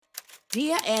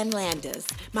Dear Ann Landers,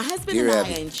 my husband Dear and I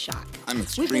Abby, are in shock. I'm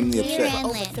extremely upset. For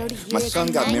over 30 years. My son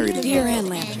got married in Dear April. Ann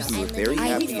Landers. We were very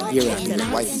happy and Dear accepted his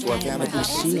Abby. wife into our family. Have you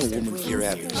seen a woman? Dear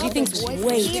Abby. She thinks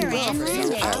way too much of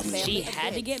herself. Abby. She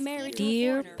had to get married.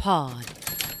 Dear Pod.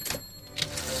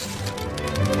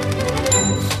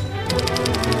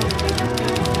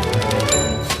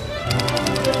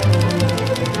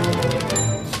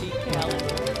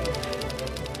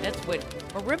 That's what.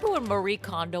 Remember when Marie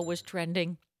Kondo was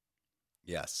trending?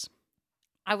 Yes.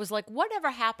 I was like, whatever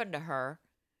happened to her?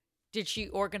 Did she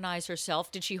organize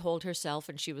herself? Did she hold herself?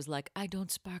 And she was like, I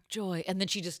don't spark joy. And then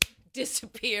she just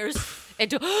disappears.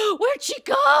 Where'd she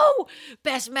go?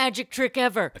 Best magic trick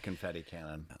ever. A confetti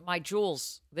cannon. My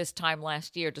Jules, this time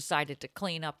last year, decided to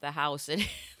clean up the house. And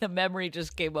the memory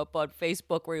just came up on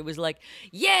Facebook where he was like,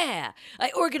 yeah,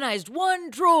 I organized one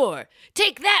drawer.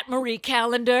 Take that, Marie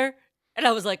Calendar. And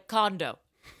I was like, Kondo,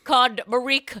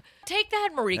 Marie, take that,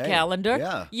 Marie Hey, Calendar.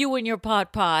 yeah. You and your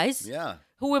pot pies. Yeah.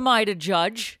 Who am I to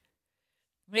judge?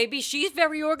 Maybe she's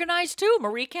very organized too,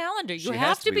 Marie Calendar. You She have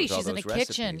has to to be be. with all She's in the those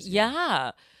kitchen. recipes,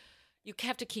 Yeah. You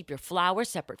have to keep your flour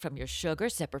separate from your sugar,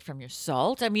 separate from your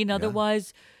salt. I mean,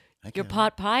 otherwise, I your get it.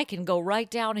 pot pie can go right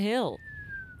downhill.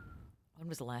 When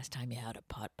was the last time you had a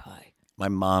pot pie? My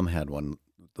mom had one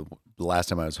the last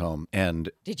time I was home, and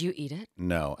Did you eat it?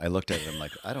 no, I looked at it and I'm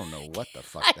like, I don't know what the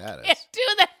fuck that I can't is. do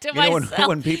that to You know, myself.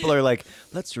 when people are like,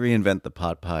 let's reinvent the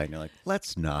pot pie, and you're like,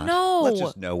 let's not. No. Let's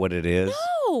just know what it is.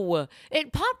 No,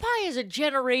 pot pie is a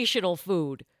generational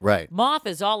food. Right. Moth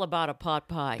is all about a pot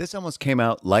pie. This almost came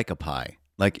out like a pie.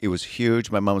 Like, it was huge.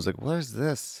 My mom was like, what is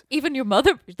this? Even your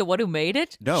mother, the one who made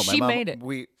it? No, my she mom, made it.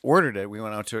 We ordered it. We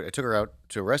went out to, I took her out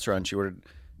to a restaurant. She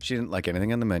didn't like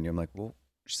anything on the menu. I'm like, well,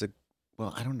 she's like,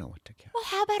 well, I don't know what to get. Well,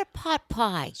 how about a pot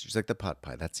pie? She's like, the pot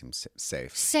pie, that seems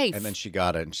safe. Safe. And then she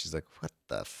got it, and she's like, what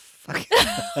the fuck?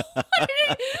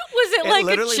 Was it like a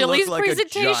literally Chili's looked like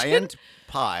presentation? a giant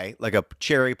pie, like a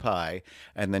cherry pie,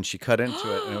 and then she cut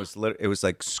into it, and it was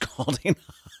like scalding.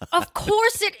 Of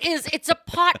course it is. It's a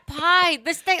pot pie.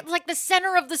 This thing, like the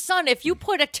center of the sun. If you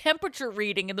put a temperature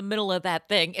reading in the middle of that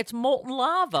thing, it's molten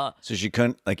lava. So she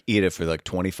couldn't like eat it for like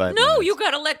 25 minutes. No, you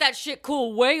got to let that shit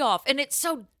cool way off. And it's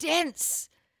so dense.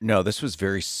 No, this was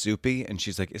very soupy, and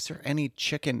she's like, is there any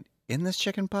chicken in this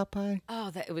chicken pot pie?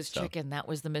 Oh, it was chicken. That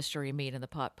was the mystery meat in the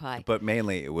pot pie. But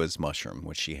mainly it was mushroom,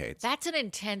 which she hates. That's an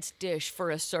intense dish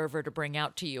for a server to bring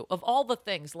out to you. Of all the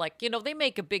things, like, they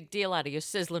make a big deal out of your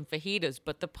sizzling fajitas,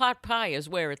 but the pot pie is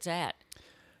where it's at.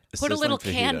 Put a little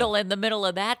Sizzling fajita. candle in the middle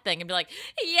of that thing and be like,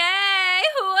 yay,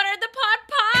 who ordered the pot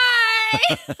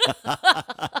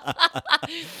pie?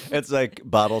 It's like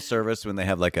bottle service when they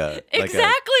have like a Exactly,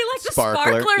 like the sparkler.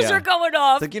 sparklers Yeah. are going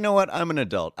off. It's like, you know what? I'm an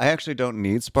adult. I actually don't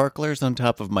need sparklers on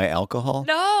top of my alcohol.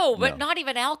 No, but No. not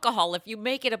even alcohol. If you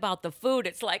make it about the food,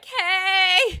 it's like,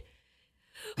 hey,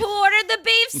 who ordered the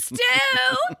beef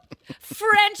stew?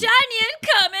 French onion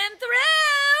coming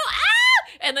through.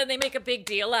 Ah! And then they make a big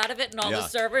deal out of it, and all the Yeah.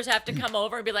 servers have to come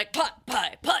over and be like, pot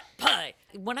pie, pot pie.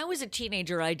 When I was a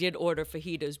teenager, I did order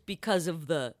fajitas because of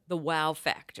the wow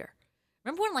factor.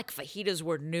 Remember when like fajitas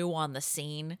were new on the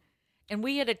scene? And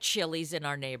we had a Chili's in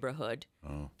our neighborhood.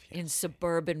 Oh, In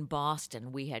suburban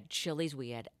Boston, we had Chili's, we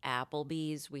had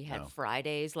Applebee's, we had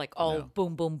Fridays, like all No.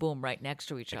 boom, boom, boom right next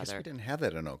to each I guess other. we didn't have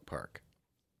that in Oak Park.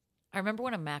 I remember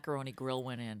when a macaroni grill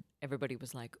went in, everybody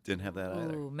was like, Didn't have that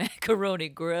either. ooh, macaroni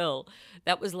grill.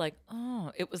 That was like,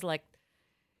 it was like,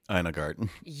 Ina Garten.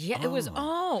 yeah, it was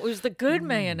the good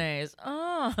mayonnaise.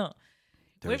 Oh.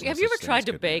 There was no Have you such ever thing tried as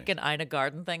to good bake mayonnaise. an Ina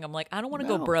Garten thing? I'm like, I don't want to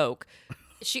go No. broke.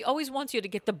 She always wants you to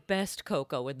get the best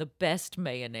cocoa and the best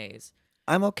mayonnaise.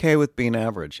 I'm okay with being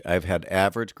average. I've had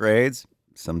average grades,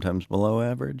 sometimes below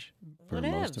average for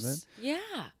most of it. Whatevs. Yeah.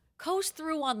 Coast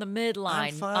through on the I'm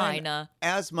midline, fine. Ina.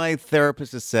 As my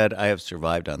therapist has said, I have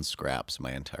survived on scraps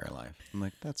my entire life. I'm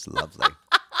like, that's lovely.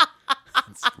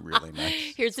 It's really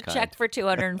nice. Here's a It's check for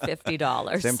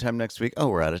 $250. Same time next week. Oh,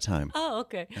 we're out of time. Oh,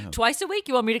 okay. Twice a week?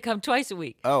 You want me to come twice a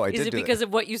week? Oh, I Is did it do that. because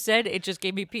of what you said? It just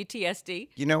gave me PTSD?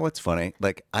 You know what's funny?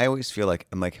 Like, I always feel like,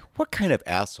 I'm like, what kind of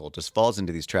asshole just falls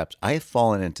into these traps? I have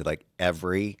fallen into like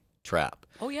every trap.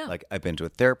 Oh, yeah. Like, I've been to a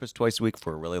therapist twice a week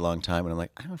for a really long time, and I'm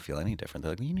like, I don't feel any different.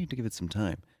 They're like, well, you need to give it some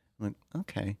time. I'm like,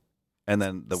 okay. And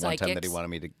then the one time that he Psychics. wanted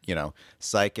me to,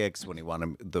 psychics, when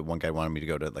the one guy wanted me to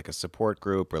go to like a support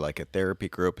group or like a therapy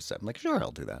group. So I'm like, sure,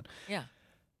 I'll do that. Yeah.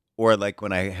 Or like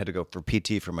when I had to go for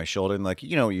PT for my shoulder, and like,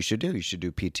 what you should do? You should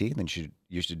do PT, and then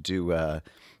you should do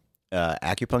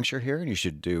acupuncture here, and you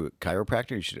should do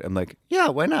chiropractor. I'm like, yeah,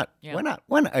 why not? Yeah. Why not?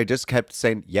 Why not? I just kept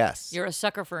saying yes. You're a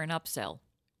sucker for an upsell.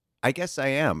 I guess I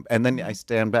am. And then I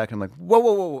stand back and I'm like, whoa,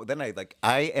 whoa, whoa, whoa. Then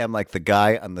I am like the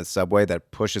guy on the subway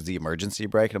that pushes the emergency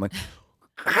brake. And I'm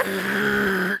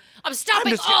like, I'm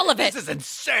stopping all of it. This is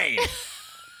insane.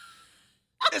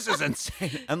 This is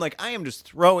insane. I'm like, I am just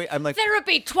throwing. I'm like,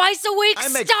 Therapy twice a week. I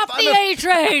make Stop fun the of- A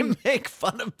train. I make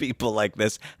fun of people like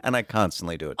this, and I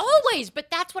constantly do it. to Always, but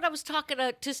that's what I was talking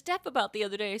to Steph about the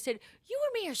other day. I said, you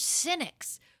and me are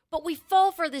cynics, but we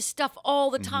fall for this stuff all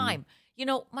the time. You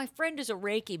know, my friend is a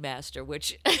Reiki master,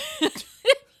 which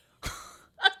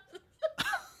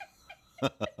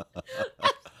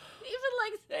even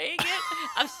like saying it,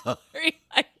 I'm sorry.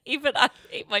 I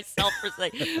hate myself for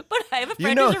saying it. But I have a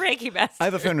friend who's a Reiki master. I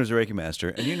have a friend who's a Reiki master,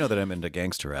 and you know that I'm into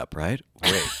gangster rap, right?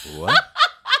 Wait, what?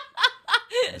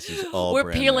 This is all We're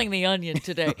brand peeling new. the onion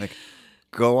today. Like,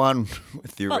 go on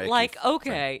with your But Reiki. like,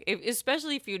 okay,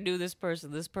 especially if you knew this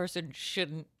person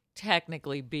shouldn't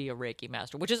technically be a Reiki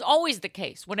master, which is always the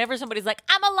case. Whenever somebody's like,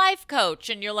 I'm a life coach,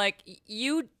 and you're like,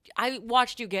 I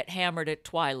watched you get hammered at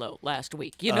Twilo last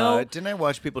week, you know? Didn't I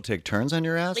watch people take turns on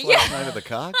your ass last night at the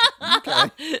cock?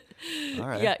 Okay. All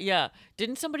right. Yeah.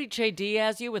 Didn't somebody Che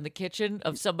Diaz you in the kitchen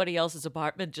of somebody else's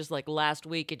apartment just like last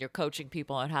week, and you're coaching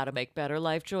people on how to make better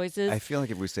life choices? I feel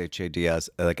like if we say Che Diaz,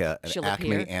 like an She'll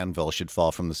Acme appear. anvil should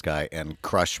fall from the sky and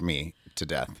crush me to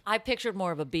death. I pictured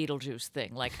more of a Beetlejuice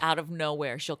thing, like out of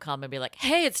nowhere, she'll come and be like,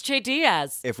 "Hey, it's Che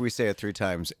Diaz." If we say it 3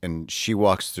 times and she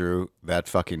walks through that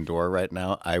fucking door right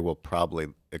now, I will probably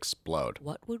explode.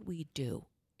 What would we do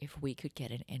if we could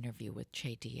get an interview with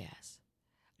Che Diaz?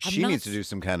 I'm She not needs to do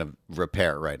some kind of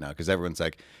repair right now because everyone's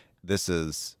like, this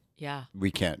is, Yeah.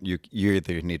 we can't, you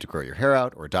either need to grow your hair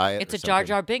out or dye it. It's or a Jar something.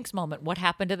 Jar Binks moment. What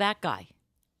happened to that guy?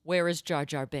 Where is Jar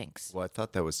Jar Binks? Well, I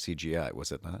thought that was CGI,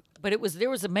 was it not? But there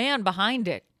was a man behind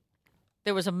it.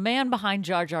 There was a man behind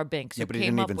Jar Jar Binks who Yeah, but he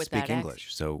came didn't up even with speak that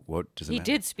English. So what does it He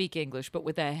matter? did speak English, but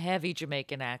with a heavy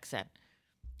Jamaican accent.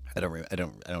 I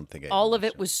don't think All of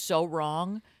it was so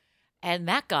wrong. And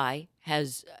that guy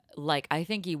has, like, I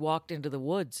think he walked into the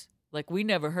woods. Like, we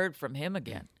never heard from him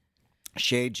again.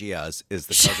 Shay Giaz is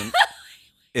the cousin.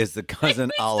 Is the cousin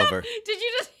Oliver? Did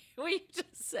you just, what you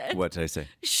just said? What did I say?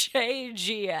 Shay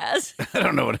Giaz. I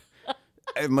don't know what.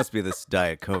 It must be this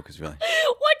Diet Coke is really.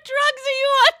 What drugs are you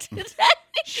on today?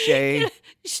 Shay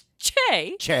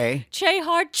Che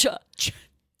Hardcha.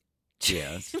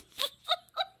 Giaz.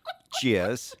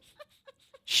 Giaz.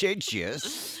 Shay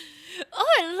Giaz. Oh,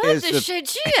 I love Is the the- Che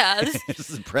Chiaz. It's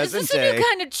the Is present this a day. new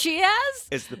kind of Chiaz?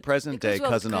 It's the present day Because,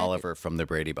 well, cousin crack it. Oliver from the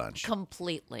Brady Bunch.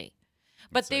 Completely.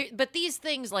 But but these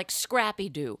things like Scrappy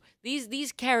Doo,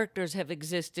 these characters have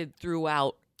existed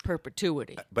throughout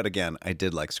perpetuity. But again, I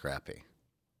did like Scrappy.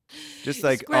 Just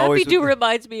like Scrappy always. Doo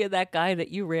reminds me of that guy that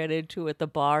you ran into at the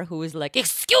bar who was like,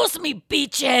 "Excuse me,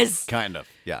 beaches." Kind of,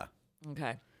 yeah.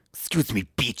 Okay. Excuse me,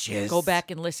 beaches. Go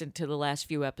back and listen to the last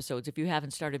few episodes. If you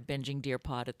haven't started binging Dear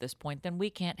Pod at this point, then we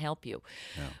can't help you.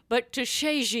 But to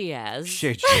Che Giaz,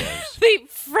 Shay Giaz. the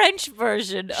French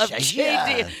version of Che Che Giaz.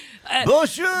 Diaz.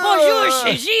 Bonjour. Bonjour,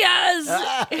 Che Giaz.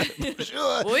 Ah,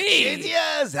 bonjour. Oui. Shay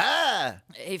Giaz. Ah.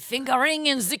 A fingering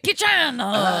in the kitchen.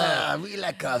 We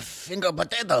like finger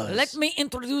potatoes. Let me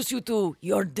introduce you to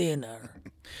your dinner.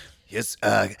 Yes,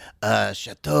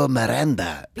 Chateau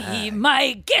Miranda. Be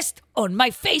my guest on my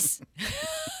face.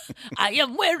 I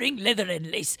am wearing leather and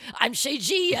lace. I'm Che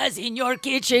Diaz in your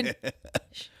kitchen.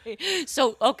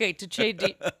 So, okay, to Che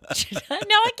D. Now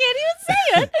I can't even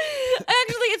say it.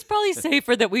 Actually, it's probably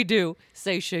safer that we do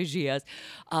say Che Diaz.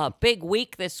 Big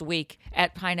week this week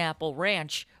at Pineapple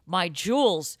Ranch. My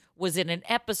Jules was in an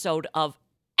episode of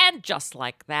And Just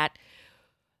Like That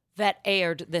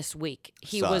aired this week.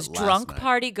 He Saw was it last drunk night.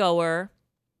 party goer.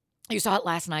 You saw it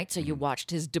last night, so you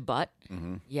watched his debut.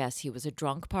 Mm-hmm. Yes, he was a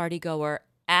drunk party goer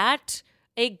at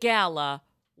a gala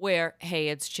where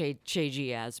Hayed's Che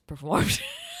Diaz performed.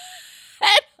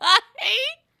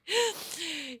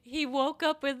 He woke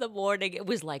up in the morning. It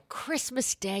was like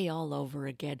Christmas Day all over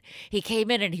again. He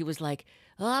came in and he was like,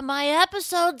 my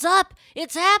episode's up.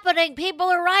 It's happening. People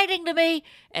are writing to me.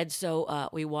 And so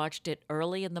we watched it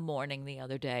early in the morning the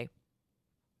other day.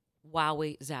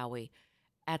 Wowie zowie.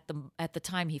 At the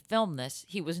time he filmed this,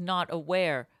 he was not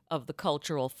aware of the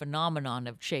cultural phenomenon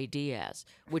of Che Diaz,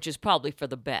 which is probably for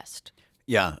the best.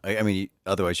 Yeah, I mean,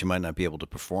 otherwise you might not be able to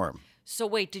perform. So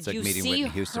wait, did It's like you meeting see Whitney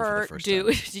Houston for the her first do?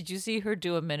 time. Did you see her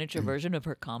do a miniature version of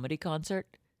her comedy concert?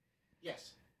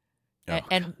 Yes. Oh,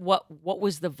 And what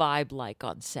was the vibe like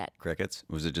on set? crickets?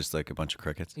 Was it just like a bunch of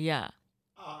crickets? Yeah,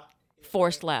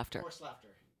 forced laughter. Forced laughter.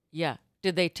 Yeah.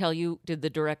 Did they tell you? Did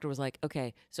the director was like,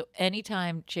 okay, so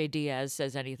anytime Che Diaz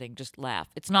says anything, just laugh.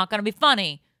 It's not going to be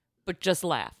funny, but just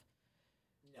laugh.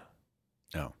 No.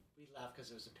 No. We laughed because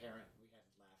it was apparent we hadn't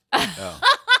laughed Oh.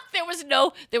 There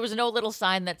was no little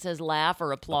sign that says laugh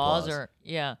or applause. Applause. Or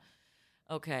yeah.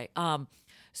 Okay.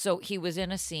 So he was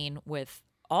in a scene with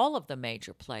all of the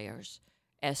major players,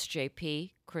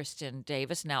 SJP, Kristen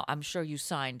Davis. Now, I'm sure you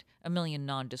signed a million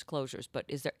non-disclosures, but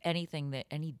is there any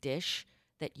dish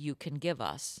that you can give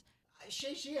us?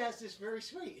 She has this very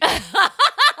sweet.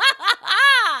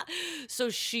 So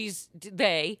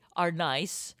they are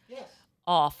nice. Yes,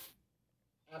 Off.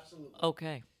 absolutely.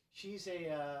 Okay. She's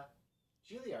a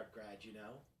Juilliard grad, you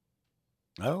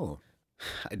know. Oh,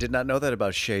 I did not know that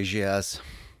about Chez Giaz.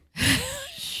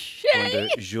 Going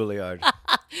to Juilliard.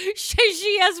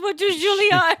 Yes, what is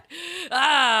Juilliard?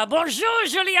 Bonjour,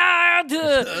 Juilliard.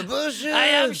 I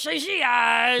am Chez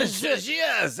Giaz.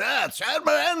 Giaz, Chad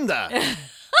Miranda.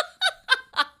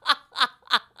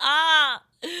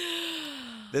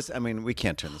 We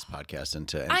can't turn this podcast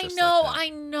into. I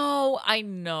know.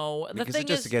 The Because thing it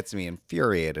just is, gets me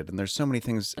infuriated, and there's so many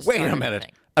things. Let's Wait start a minute.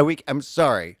 everything. I'm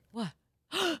sorry, what?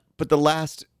 but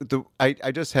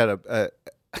I just had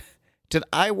did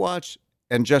I watch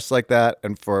and just like that,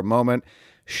 and for a moment,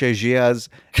 Chez Giaz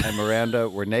and Miranda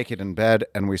were naked in bed,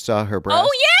 and we saw her breast. Oh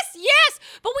yes,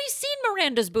 but we've seen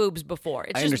Miranda's boobs before.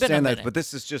 It's I just been a understand that, minute. but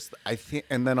this is just I think,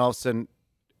 and then all of a sudden,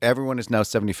 everyone is now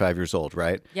 75 years old,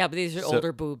 right? Yeah, but these are So-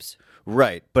 older boobs.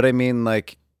 Right, but I mean,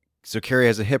 like, so Carrie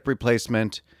has a hip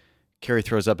replacement. Carrie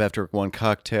throws up after one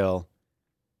cocktail.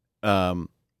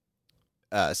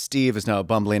 Steve is now a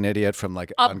bumbling idiot from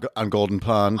on Golden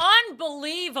Pond.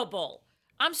 Unbelievable.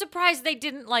 I'm surprised they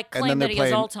didn't And claim then that they're he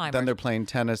has playing. Alzheimer's. Then they're playing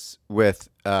tennis with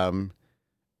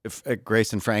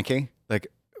Grace and Frankie.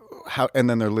 And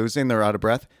then they're losing. They're out of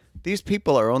breath. These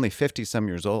people are only 50-some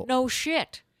years old. No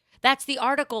shit. That's the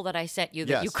article that I sent you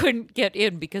that Yes. you couldn't get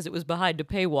in because it was behind a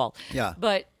paywall. Yeah.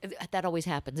 But that always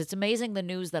happens. It's amazing the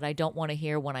news that I don't want to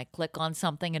hear when I click on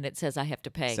something and it says I have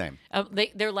to pay. Same.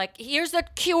 They're like, here's the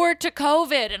cure to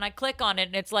COVID. And I click on it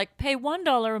and it's like, pay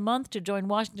 $1 a month to join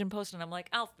Washington Post. And I'm like,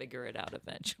 I'll figure it out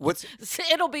eventually.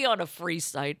 It'll be on a free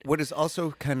site. What is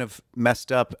also kind of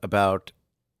messed up about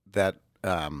that,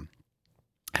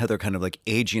 how they're kind of like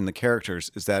aging the characters,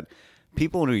 is that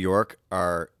people in New York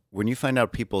are, when you find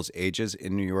out people's ages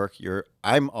in New York,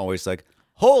 I'm always like,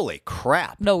 holy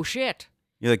crap. No shit.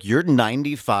 You're like, you're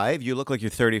 95? You look like you're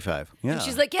 35. Yeah. And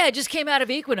she's like, yeah, I just came out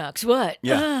of Equinox. What?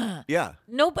 Yeah. Yeah.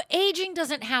 No, but aging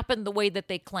doesn't happen the way that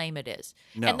they claim it is.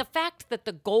 No. And the fact that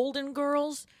the Golden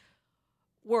Girls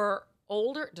were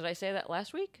older. Did I say that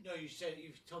last week? No, you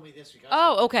told me this week.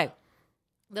 Oh, okay.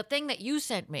 The thing that you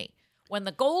sent me, when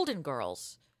the Golden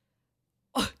Girls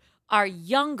are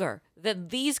younger than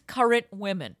these current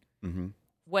women Mm-hmm.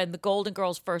 when the Golden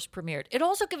Girls first premiered, it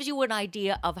also gives you an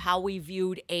idea of how we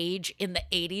viewed age in the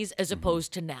 80s as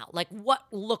opposed to now. Like what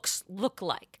looks look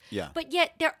like. Yeah. But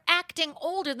yet they're acting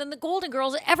older than the Golden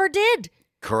Girls ever did.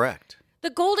 Correct.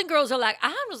 The Golden Girls are like,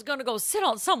 I'm just going to go sit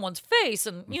on someone's face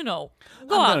and, go I'm out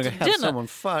going to to have dinner. someone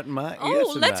fart in my ears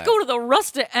Oh, let's tonight. go to the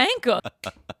Rusted Anchor.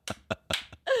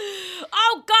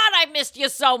 Oh, God, I missed you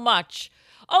so much.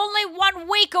 Only 1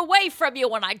 week away from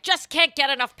you, and I just can't get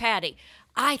enough Patty.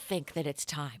 I think that it's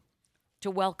time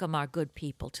to welcome our good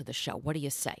people to the show. What do you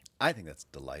say? I think that's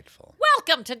delightful.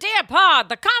 Welcome to Dear Pod,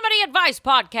 the comedy advice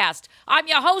podcast. I'm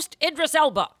your host, Idris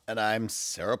Elba. And I'm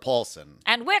Sarah Paulson.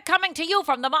 And we're coming to you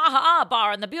from the Maha'a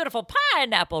Bar in the beautiful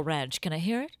Pineapple Ranch. Can I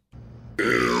hear it?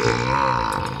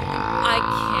 I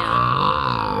can't.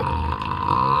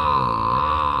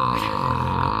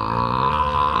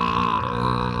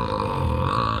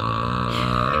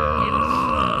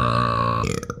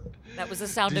 That was the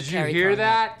sound of Did you Carrie hear throwing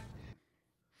up.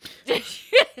 that?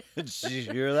 Did you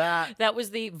hear that? That was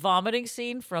the vomiting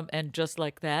scene from And Just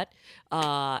Like That.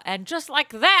 And just like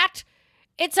that,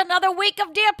 it's another week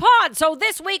of Dear Pod. So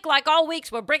this week, like all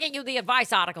weeks, we're bringing you the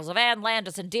advice articles of Ann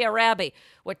Landis and Dear Abby.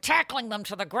 We're tackling them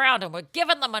to the ground and we're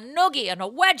giving them a noogie and a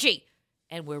wedgie.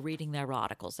 And we're reading their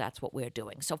articles. That's what we're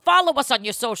doing. So follow us on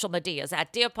your social medias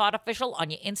at Dear Pod Official on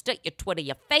your Insta, your Twitter,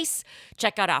 your Face.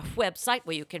 Check out our website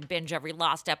where you can binge every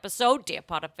last episode,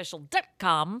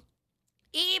 dearpodofficial.com.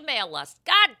 Email us.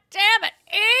 God damn it.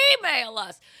 Email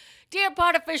us.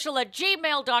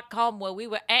 DearPodOfficial@gmail.com, where we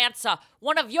will answer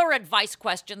one of your advice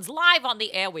questions live on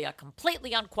the air. We are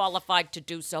completely unqualified to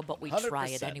do so, but we try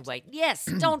it 100%. anyway. Yes,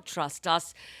 don't trust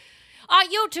us. Our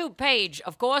YouTube page,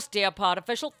 of course, Dear Pod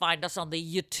Official. Find us on the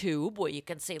YouTube, where you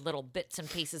can see little bits and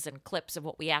pieces and clips of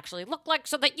what we actually look like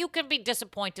so that you can be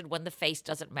disappointed when the face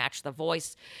doesn't match the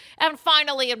voice. And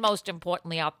finally, and most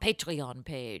importantly, our Patreon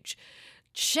page.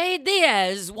 Chez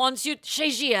Giaz wants you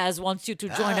to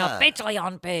join our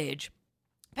Patreon page.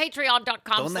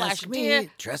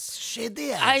 Patreon.com/dear. Trust Chez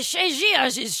Diaz. Chez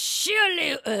Diaz is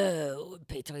surely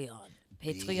Patreon.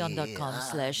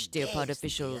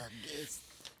 Patreon.com/DearPodOfficial.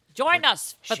 Join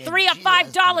us for $3 or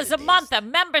 $5 a month, a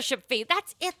membership fee.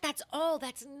 That's it. That's all.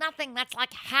 That's nothing. That's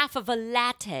like half of a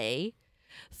latte.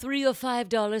 $3 or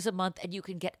 $5 a month, and you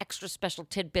can get extra special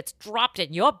tidbits dropped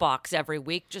in your box every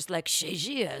week, just like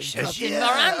Shazia's dropped in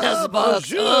Miranda's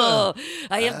box. Oh,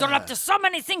 I have dropped so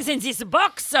many things in this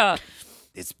box.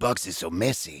 This box is so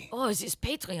messy. Oh, this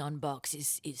Patreon box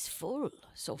is full.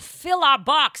 So fill our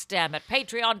box, damn it.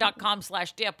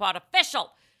 Patreon.com/DearPodOfficial,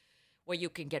 where you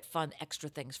can get fun extra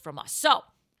things from us. So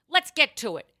let's get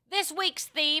to it. This week's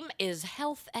theme is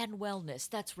health and wellness.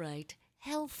 That's right.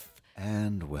 Health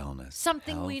And wellness.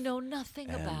 something we Health know nothing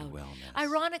and about. wellness.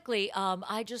 Ironically,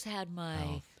 I just had my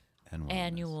Health and wellness.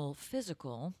 annual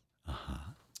physical,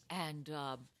 and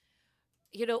the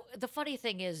funny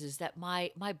thing is that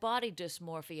my body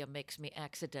dysmorphia makes me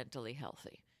accidentally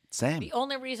healthy. Same. The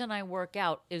only reason I work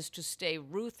out is to stay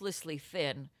ruthlessly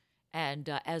thin, and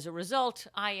as a result,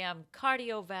 I am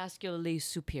cardiovascularly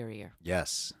superior.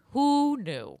 Yes. Who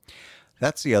knew?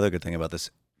 That's the other good thing about this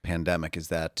pandemic is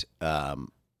that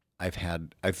I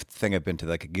think I've been to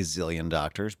like a gazillion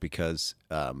doctors because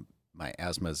my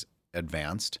asthma's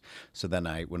advanced. So then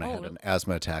when I had an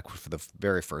asthma attack for the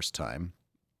very first time,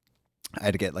 I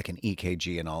had to get like an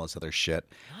EKG and all this other shit.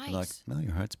 They're like, Nice. no,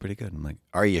 your heart's pretty good. I'm like,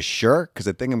 are you sure? Because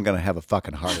I think I'm going to have a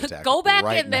fucking heart attack. Go back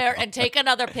right in there now. and take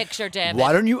another picture, damn it.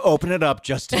 Why don't you open it up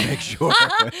just to make sure?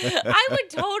 I would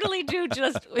totally do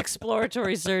just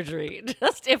exploratory surgery,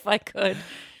 just if I could.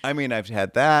 I mean, I've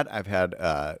had that. I've had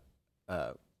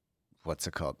what's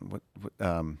it called?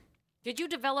 Did you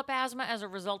develop asthma as a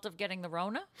result of getting the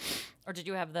Rona? Or did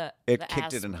you have the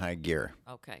Kicked it in asthma? high gear.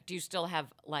 Okay. Do you still have,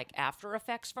 like, after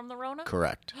effects from the Rona?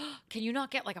 Correct. Can you not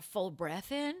get, like, a full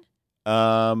breath in?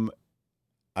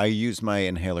 I use my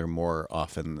inhaler more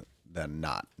often than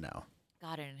not now.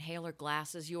 God, and inhaler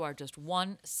glasses. You are just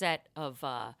one set of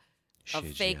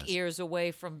Shit, fake yes. ears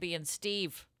away from being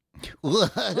Steve.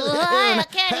 I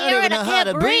can't hear it, I know how can't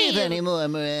to breathe breathe. anymore,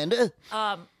 Miranda.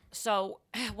 So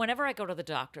whenever I go to the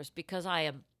doctors, because I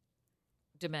am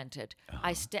demented,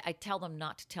 I tell them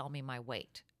not to tell me my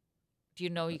weight. Do you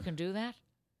know you can do that?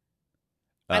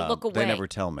 I look away. They never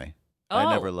tell me. Oh.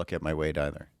 I never look at my weight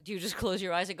either. Do you just close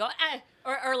your eyes and go,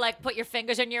 or like put your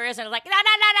fingers in your ears and like, no,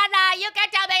 you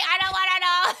can't tell me. I don't want to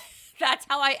know. That's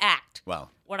how I act.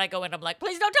 Well, When I go in, I'm like,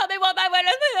 please don't tell me what my weight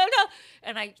is.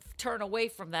 And I turn away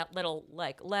from that little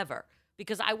like lever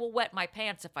because I will wet my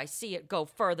pants if I see it go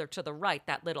further to the right.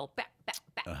 That little back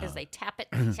as they tap it,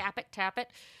 tap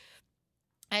it.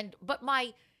 But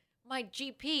my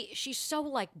GP, she's so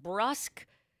like brusque,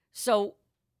 so.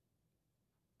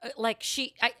 Like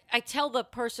I tell the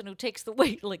person who takes the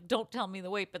weight, like, don't tell me the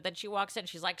weight, but then she walks in,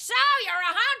 she's like, so you're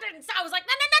 100, and so I was like,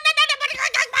 no,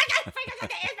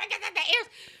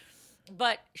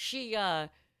 but she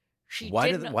why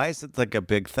is it like a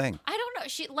big thing? I don't know.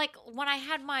 She like when I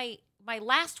had my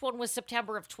last one was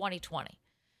September of 2020.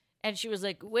 And she was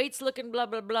like, weight's looking blah,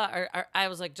 blah, blah. Or I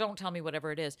was like, don't tell me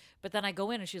whatever it is. But then I go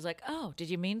in and she's like, oh, did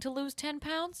you mean to lose 10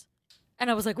 pounds?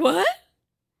 And I was like, what?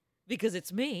 Because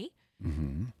it's me.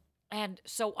 Mm-hmm. And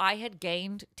so I had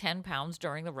gained 10 pounds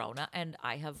during the Rona, and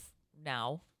I have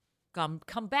now come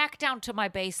back down to my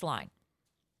baseline.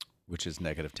 Which is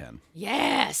 -10.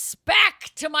 Yes, back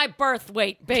to my birth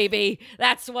weight, baby.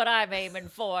 That's what I'm aiming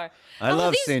for. I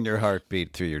love seeing your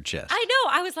heartbeat through your chest. I know.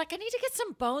 I was like, I need to get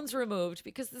some bones removed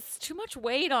because there's too much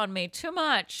weight on me. Too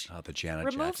much. Oh, the Janet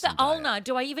Remove Jackson the diet. ulna.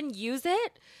 Do I even use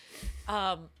it?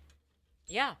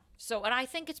 Yeah. So, and I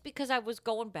think it's because I was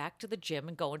going back to the gym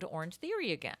and going to Orange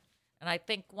Theory again. And I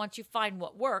think once you find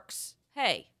what works,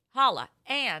 hey, holla.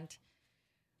 And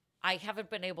I haven't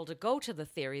been able to go to the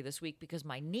Theory this week because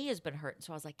my knee has been hurting.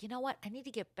 So I was like, you know what? I need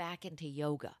to get back into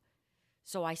yoga.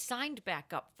 So I signed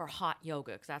back up for hot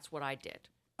yoga because that's what I did,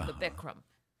 the Bikram.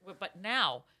 But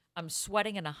now I'm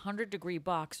sweating in a 100-degree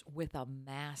box with a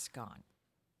mask on.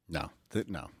 No.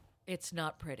 It's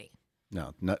not pretty.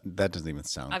 No, that doesn't even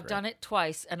sound I've great. done it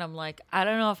twice, and I'm like, I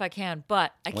don't know if I can,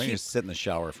 but I Why don't keep... you sit in the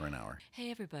shower for an hour?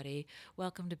 Hey, everybody.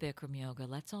 Welcome to Bikram Yoga.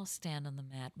 Let's all stand on the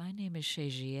mat. My name is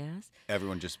Shaziaz.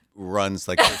 Everyone just runs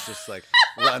like this, just like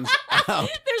runs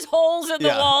out. There's holes in the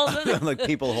walls. like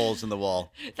people holes in the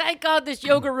wall. Thank God this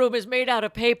yoga room is made out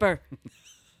of paper.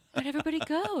 Where'd everybody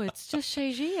go? It's just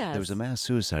Shaziaz. There was a mass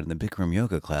suicide in the Bikram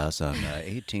yoga class on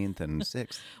 18th and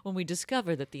 6th. When we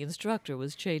discovered that the instructor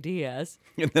was Che Diaz.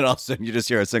 And then all of a sudden you just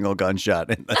hear a single gunshot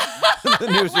and the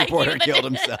news Like reporter even- killed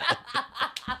himself.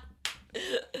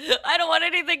 I don't want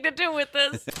anything to do with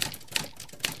this.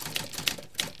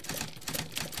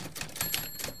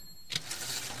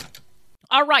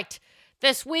 All right.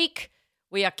 This week,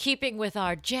 we are keeping with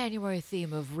our January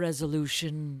theme of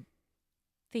resolution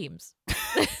themes.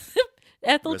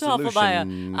 Ethel Resolution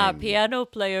Toffelmeyer, piano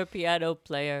player. Piano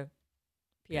Player.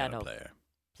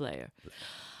 player.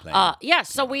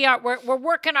 So we're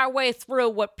working our way through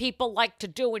what people like to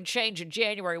do and change in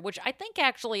January, which I think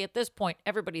actually at this point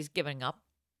everybody's giving up.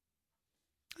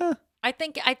 I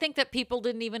think that people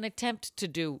didn't even attempt to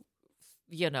do,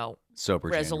 Sober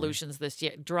resolutions this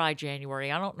year. Dry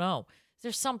January. I don't know.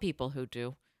 There's some people who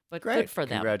do, but Great. good for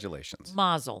them. Congratulations.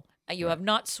 Mazel. You have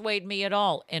not swayed me at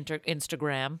all. Enter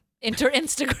Instagram. Enter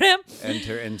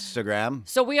Instagram.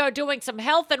 So we are doing some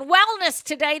health and wellness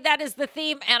today. That is the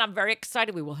theme, and I'm very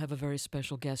excited. We will have a very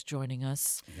special guest joining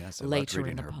us Yes, I loved later in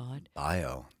reading the her pod.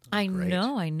 bio. I Great.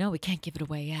 know. We can't give it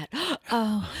away yet.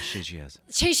 Oh, She is.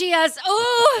 she has.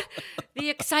 Oh, the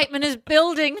excitement is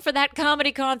building for that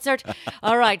comedy concert.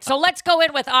 All right, so let's go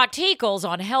in with articles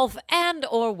on health and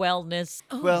or wellness.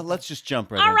 Well, let's just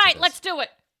jump right All into right, this. let's do it.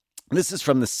 This is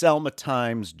from the Selma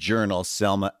Times Journal,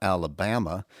 Selma,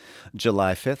 Alabama,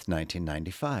 July 5th,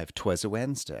 1995. 'Twas a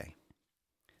Wednesday.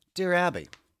 Dear Abby.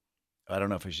 I don't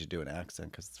know if I should do an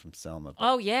accent because it's from Selma.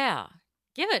 Oh yeah,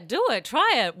 do it,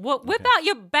 try it. Whip Okay. out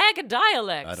your bag of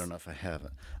dialects. I don't know if I have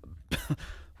it.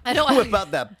 I don't. Whip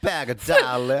out that bag of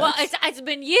dialects. Well, it's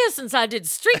been years since I did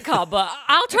streetcar, but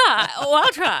I'll try. I'll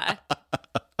try.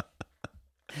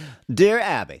 Dear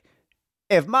Abby,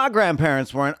 if my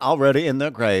grandparents weren't already in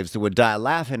their graves, they would die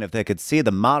laughing if they could see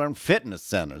the modern fitness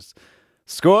centers.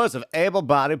 Scores of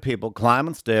able-bodied people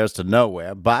climbing stairs to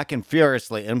nowhere, biking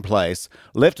furiously in place,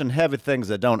 lifting heavy things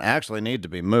that don't actually need to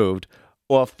be moved,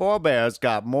 or forebears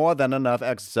got more than enough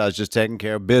exercise just taking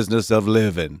care of business of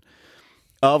living.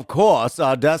 Of course,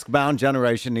 our desk-bound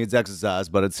generation needs exercise,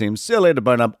 but it seems silly to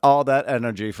burn up all that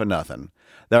energy for nothing.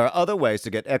 There are other ways to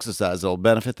get exercise that will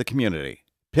benefit the community.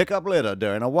 Pick up litter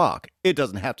during a walk. It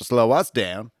doesn't have to slow us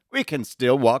down. We can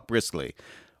still walk briskly.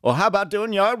 Or how about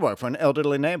doing yard work for an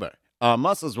elderly neighbor? Our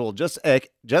muscles will just ache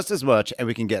just as much, and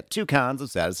we can get 2 kinds of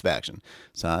satisfaction.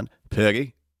 Signed,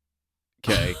 Peggy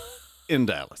K. in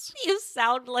Dallas. You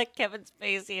sound like Kevin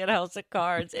Spacey in House of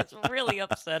Cards. It's really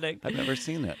upsetting. I've never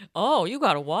seen it. Oh, you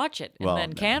got to watch it and Well,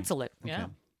 then no. cancel it. Yeah.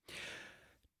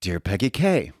 Dear Peggy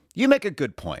K., you make a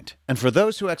good point. And for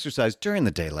those who exercise during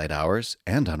the daylight hours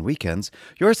and on weekends,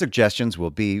 your suggestions will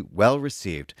be well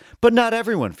received. But not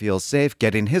everyone feels safe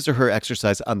getting his or her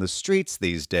exercise on the streets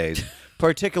these days,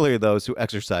 particularly those who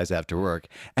exercise after work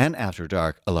and after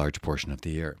dark a large portion of the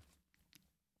year.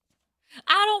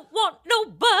 I don't want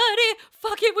nobody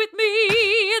fucking with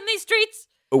me in these streets.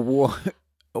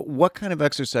 What kind of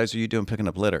exercise are you doing picking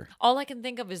up litter? All I can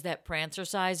think of is that Prancer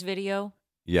size video.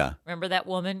 Yeah. Remember that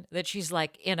woman that she's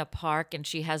like in a park and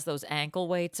she has those ankle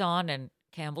weights on and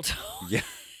camel toe? Yeah.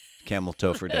 Camel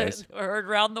toe for days. Heard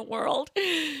around the world.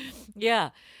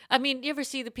 Yeah. I mean, you ever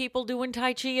see the people doing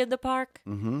Tai Chi in the park?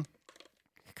 Mm-hmm.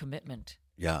 Commitment.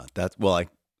 Yeah.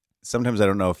 Sometimes I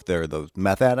don't know if they're those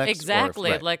meth addicts. Exactly.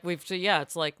 Or if, right. Like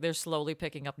it's like they're slowly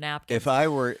picking up napkins. If I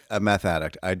were a meth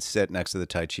addict, I'd sit next to the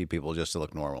Tai Chi people just to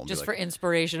look normal. And just be for like,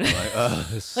 inspiration.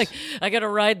 this, Like, I got to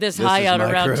ride this this high is out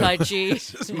my around crew. Tai Chi.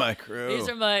 This is my crew. These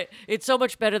are it's so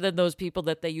much better than those people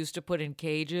that they used to put in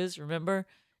cages, remember?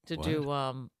 To What? do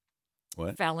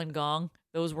What? Falun Gong.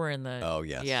 That were in the Oh,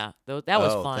 yes. Yeah, that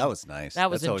was fun. That was nice. That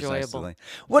was That's always nice to enjoyable. think.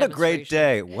 What a great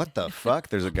day. What the fuck?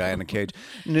 There's a guy in a cage.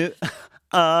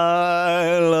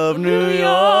 I love New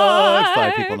York.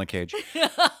 5 people in a cage.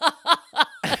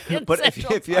 But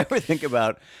if you ever think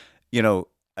about,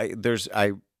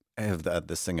 I have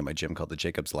this thing in my gym called the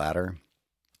Jacob's Ladder.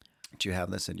 Do you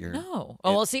have this at your? No.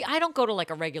 Oh, well, see, I don't go to like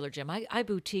a regular gym. I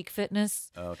boutique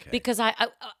fitness. Okay. Because I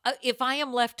if I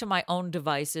am left to my own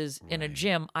devices in a Right.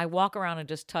 gym, I walk around and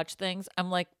just touch things.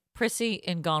 I'm like Prissy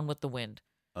in Gone with the Wind.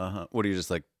 What are you just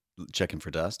like checking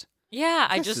for dust? Yeah,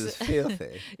 I This just is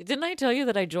filthy. Didn't I tell you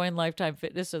that I joined Lifetime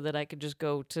Fitness so that I could just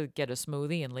go to get a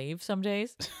smoothie and leave some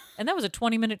days? And that was a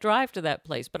 20-minute drive to that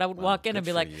place. But I would walk in and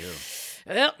be Good like, for you.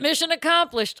 well, mission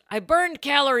accomplished. I burned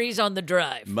calories on the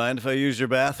drive. Mind if I use your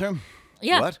bathroom?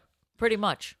 Yeah, What? pretty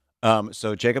much.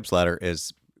 So Jacob's Ladder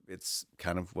it's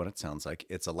kind of what it sounds like.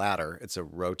 It's a ladder. It's a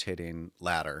rotating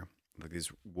ladder with these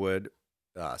wood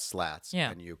slats, Yeah.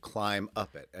 and you climb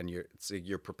up it, and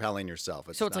you're propelling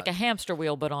yourself. So it's like a hamster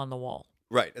wheel, but on the wall.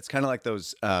 right. It's kind of like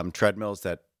those treadmills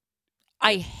that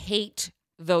I hate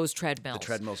those treadmills. the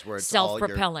treadmills where it's all your-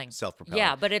 self-propelling. self-propelling.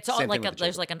 Yeah, but it's all Same like thing with the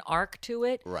there's Jacob- like an arc to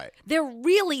it. right. They're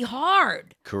really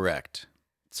hard. Correct.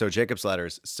 So Jacob's Ladder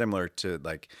is similar to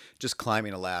like just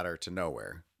climbing a ladder to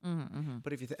nowhere. Mm-hmm.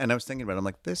 But and I was thinking about it, I'm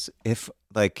like, if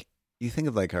like you think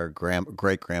of like our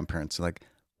great grandparents, like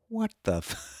what the?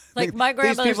 Like my These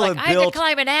grandmother's people like, have I had to built-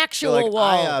 climb an they're actual like,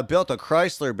 wall. I built a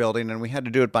Chrysler building and we had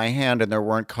to do it by hand and there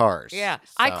weren't cars. Yeah,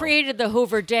 I So- created the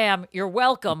Hoover Dam. You're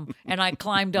welcome. And I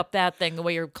climbed up that thing the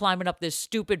way you're climbing up this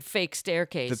stupid fake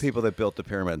staircase. The people that built the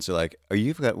pyramids are like, "Oh,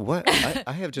 you've got what?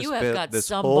 I have just You have built got this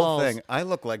some whole balls." thing. I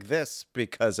look like this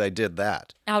because I did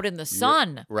that." Out in the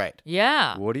sun. Right.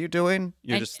 Yeah. What are you doing?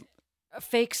 You're And- just A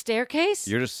fake staircase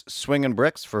swinging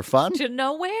bricks for fun. to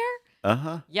nowhere?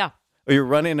 Uh-huh. Yeah. Are you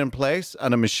running in place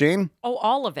on a machine? Oh,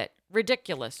 all of it.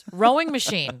 Ridiculous. Rowing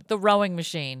machine. The rowing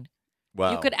machine.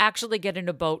 Wow. You could actually get in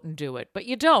a boat and do it, but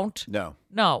you don't. No.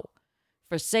 No.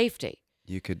 For safety.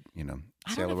 You could, I don't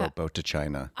sail know a if I- rowboat to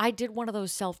China. I did one of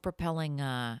those self-propelling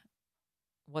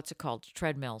what's it called?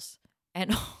 Treadmills.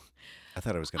 And I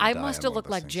thought I was going to I die must on have one of looked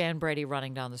those like things. Jan Brady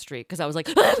running down the street because I was like,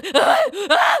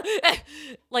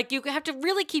 like you have to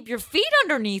really keep your feet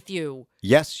underneath you.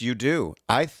 Yes, you do.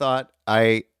 I thought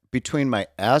between my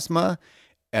asthma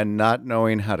and not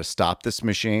knowing how to stop this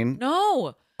machine,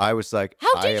 No. I was like,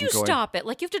 How I did am you going, stop it?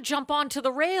 Like you have to jump onto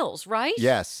the rails, right?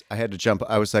 Yes, I had to jump.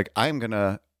 I was like,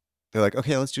 they're like,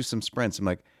 okay, let's do some sprints. I'm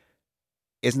like,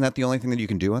 isn't that the only thing that you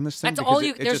can do on this thing? That's Because all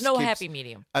you. it There's just no keeps- happy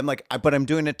medium. I'm like, but I'm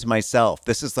doing it to myself.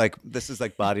 This is like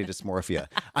body dysmorphia.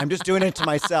 I'm just doing it to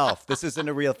myself. This isn't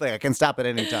a real thing. I can stop at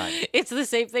any time. It's the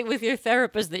same thing with your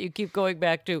therapist that you keep going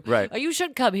back to. Right. Oh, you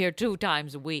should come here 2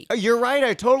 times a week. Oh, you're right.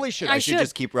 I totally should. I should should.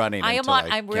 just keep running. I am until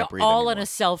on. I I'm can't breathe all on anymore. a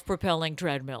self-propelling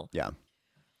treadmill. Yeah.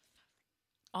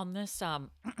 On this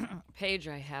page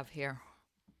I have here,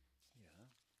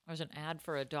 there's an ad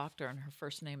for a doctor, and her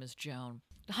first name is Joan.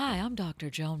 Hi, I'm Dr.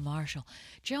 Joan Marshall.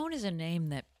 Joan is a name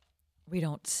that we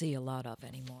don't see a lot of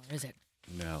anymore, is it?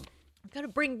 No. We've got to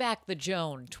bring back the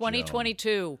Joan.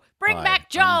 2022. Bring Hi, back I'm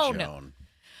Joan.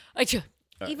 Joan.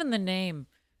 Even the name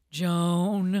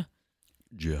Joan.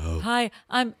 Joe. Hi,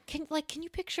 can you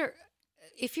picture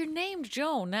if you're named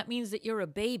Joan, that means that you're a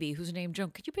baby who's named Joan.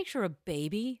 Could you picture a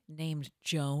baby named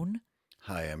Joan?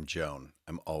 Hi, I'm Joan.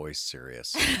 I'm always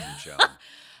serious. I'm Joan.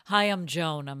 Hi, I'm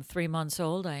Joan. I'm 3 months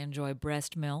old. I enjoy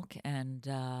breast milk and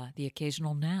the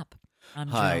occasional nap. I'm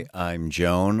Hi, Joan. I'm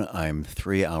Joan. I'm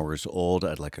 3 hours old.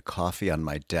 I'd like a coffee on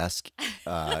my desk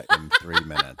in 3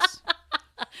 minutes.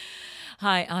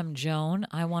 Hi, I'm Joan.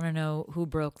 I want to know who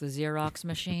broke the Xerox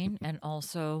machine, and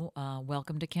also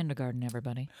welcome to kindergarten,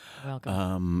 everybody.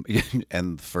 Welcome.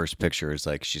 And the first picture is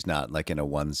like she's not like in a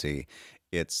onesie.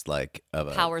 It's like a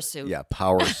Power suit. Yeah,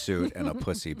 power suit and a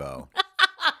pussy bow.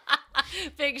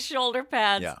 Big shoulder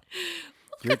pads. Yeah.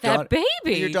 Look at that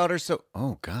baby. Your daughter's so.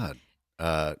 Oh God,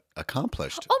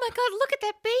 accomplished. Oh my God! Look at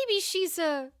that baby. She's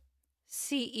a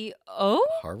CEO.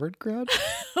 Harvard grad.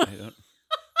 I don't.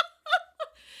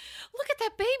 Look at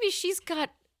that baby. She's got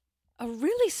a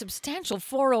really substantial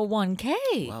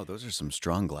 401k. Wow, those are some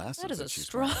strong glasses. That is a she's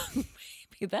strong wearing.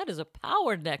 baby. That is a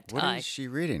power necktie. What is she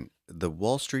reading? The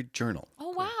Wall Street Journal.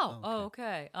 Oh wow. Oh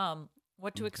okay.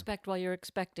 What to expect while you're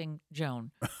expecting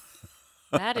Joan?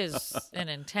 That is an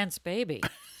intense baby.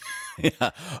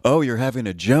 Yeah. Oh, you're having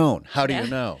a Joan. How do Yeah. you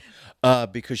know?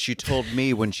 Because she told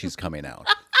me when she's coming out.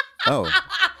 Oh,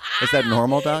 is that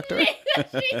normal, doctor?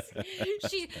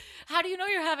 she. How do you know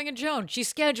you're having a Joan? She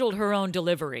scheduled her own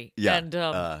delivery. Yeah. And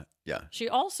Yeah. she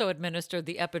also administered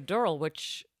the epidural,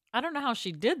 which I don't know how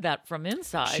she did that from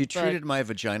inside. She treated my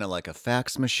vagina like a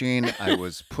fax machine. I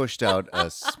was pushed out a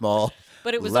small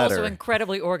But it was letter. also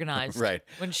incredibly organized. Right.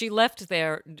 When she left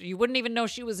there, you wouldn't even know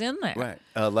she was in there. Right.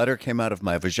 A letter came out of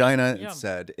my vagina Yeah. and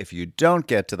said, if you don't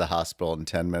get to the hospital in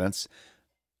 10 minutes,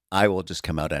 I will just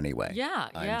come out anyway. Yeah,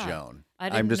 I'm yeah. Joan. I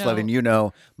I'm didn't just know- letting you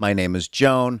know my name is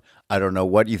Joan. I don't know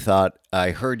what you thought.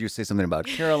 I heard you say something about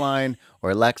Caroline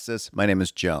or Alexis. My name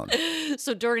is Joan.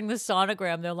 So during the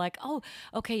sonogram, they're like, "Oh,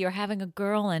 okay, you're having a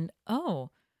girl, and are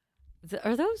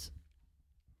those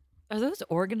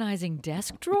organizing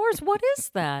desk drawers? What is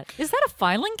that? Is that a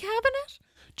filing cabinet?"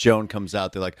 Joan comes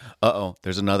out. They're like, uh-oh,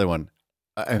 there's another one.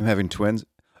 I'm having twins.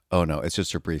 Oh, no, it's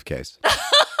just her briefcase.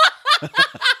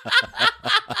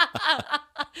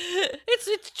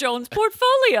 It's Joan's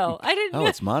portfolio. I didn't. Oh,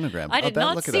 it's monogrammed. I Oh, did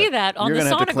not look at see that on You're the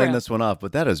gonna have to clean sonogram. this one off,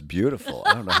 but that is beautiful.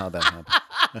 I don't know how that happened.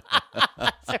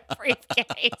 It's a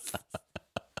briefcase.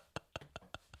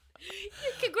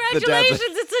 Congratulations,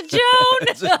 it's a Joan.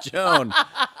 It's a Joan.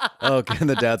 Okay, and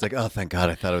the dad's like, oh, thank God,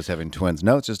 I thought I was having twins.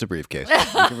 No, it's just a briefcase. You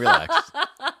can relax.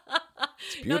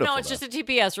 It's beautiful. No, it's though. just a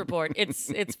TPS report.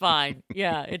 It's fine.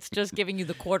 Yeah, it's just giving you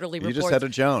the quarterly You report. just had a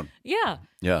Joan. Yeah.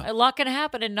 Yeah. A lot can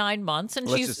happen in 9 months, and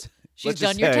Let's she's just- she's let's done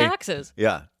just your say- taxes.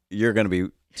 Yeah, you're going to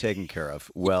be taken care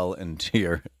of well into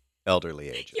your elderly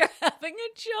age. You're having a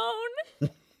Joan.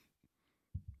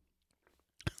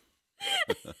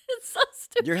 it's so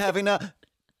stupid. You're having a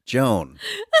Joan.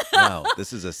 Wow,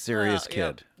 this is a serious Yeah,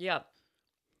 kid. Yeah.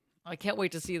 I can't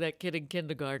wait to see that kid in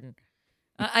kindergarten.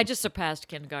 I just surpassed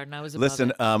kindergarten. I was above Listen,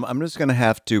 it. I'm just going to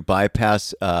have to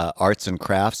bypass arts and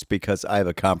crafts because I have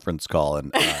a conference call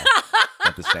and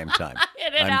at the same time.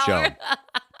 In an I'm hour.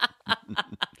 Joan.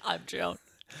 I'm Joan.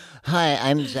 Hi,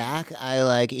 I'm Zach. I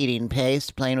like eating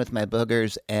paste, playing with my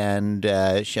boogers, and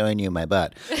showing you my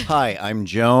butt. Hi, I'm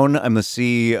Joan. I'm the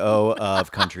CEO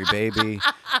of Country Baby.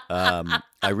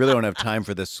 I really don't have time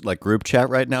for this like group chat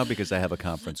right now because I have a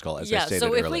conference call, as I Yeah, stated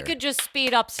so if earlier. we could just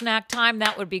speed up snack time,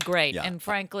 that would be great. Yeah. And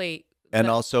frankly, And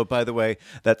also, by the way,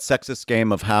 that sexist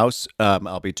game of house,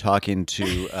 I'll be talking to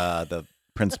the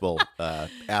principal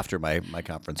after my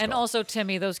conference and call. also,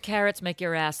 Timmy, those carrots make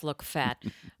your ass look fat.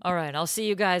 All right, I'll see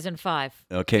you guys in 5.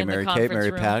 Okay, in the Mary Kate, conference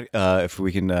Mary room. Pat, if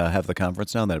we can have the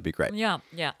conference now, that'd be great. Yeah,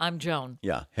 I'm Joan.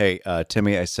 Yeah. Hey,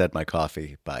 Timmy, I said my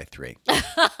coffee by 3.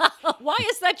 Why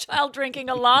is that child drinking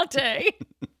a latte?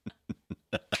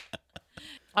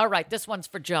 All right, this one's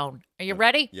for Joan. Are you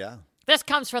ready? Yeah. This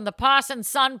comes from the Parsons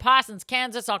Sun, Parsons,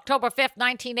 Kansas, October 5th,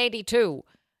 1982.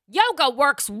 Yoga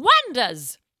works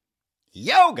wonders.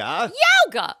 Yoga?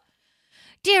 Yoga!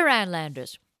 Dear Ann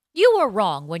Landers, you were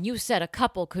wrong when you said a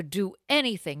couple could do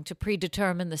anything to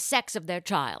predetermine the sex of their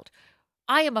child.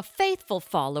 I am a faithful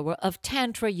follower of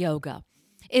Tantra Yoga.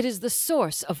 It is the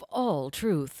source of all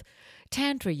truth.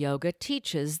 Tantra Yoga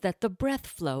teaches that the breath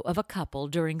flow of a couple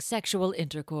during sexual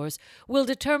intercourse will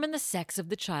determine the sex of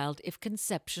the child if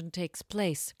conception takes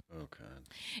place. Okay.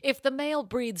 If the male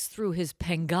breathes through his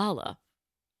Pingala,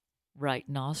 right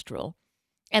nostril,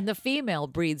 and the female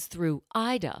breathes through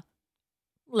Ida,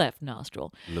 left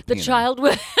nostril, the Lupino.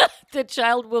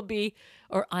 child will be,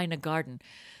 or Ina Garden,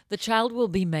 the child will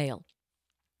be male.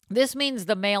 This means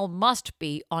the male must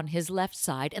be on his left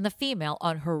side and the female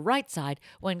on her right side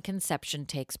when conception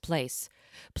takes place.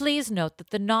 Please note that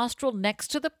the nostril next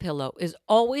to the pillow is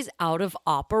always out of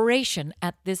operation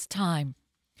at this time.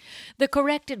 The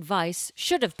correct advice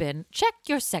should have been check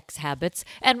your sex habits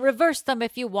and reverse them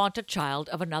if you want a child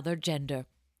of another gender.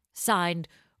 Signed,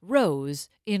 Rose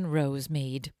in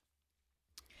Rosemead.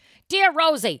 Dear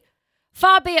Rosie,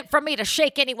 far be it from me to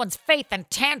shake anyone's faith in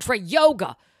Tantra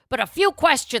Yoga, but a few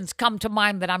questions come to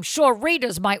mind that I'm sure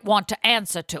readers might want to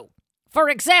answer to. For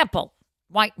example,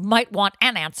 might want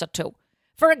an answer to.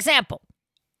 For example,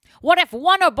 what if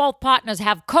one or both partners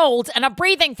have colds and are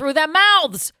breathing through their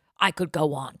mouths? I could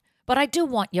go on, but I do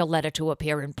want your letter to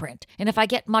appear in print, and if I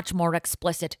get much more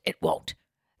explicit, it won't.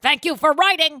 Thank you for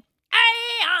writing,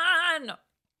 Ann!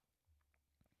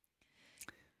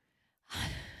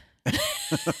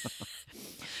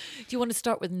 Do you want to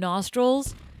start with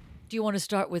nostrils? Do you want to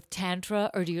start with Tantra,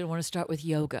 or do you want to start with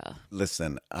yoga?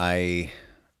 Listen, I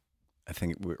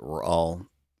think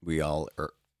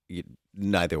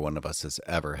neither one of us has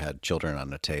ever had children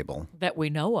on a table, That we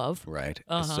know of. right?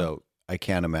 Uh-huh. So I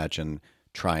can't imagine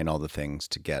trying all the things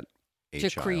to get a To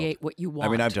child. create what you want.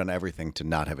 I mean, I've done everything to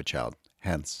not have a child.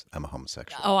 Hence, I'm a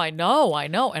homosexual. Oh, I know.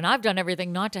 And I've done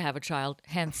everything not to have a child.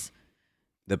 Hence,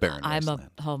 The Baron. I'm a Wasteland.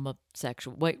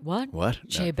 homosexual. Wait, what? What?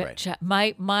 Che, No,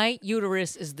 right. my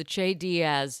uterus is the Che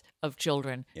Diaz of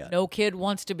children. Yeah. No kid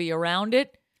wants to be around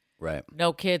it. Right.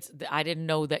 No kids. I didn't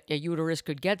know that a uterus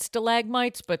could get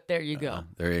stalagmites, but there you go.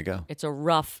 There you go. It's a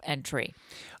rough entry.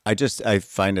 I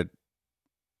find it,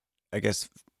 I guess,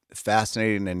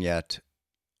 fascinating and yet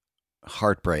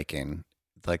heartbreaking,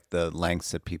 like the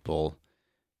lengths that people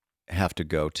have to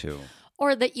go to.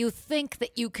 Or that you think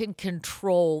that you can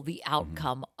control the Mm-hmm.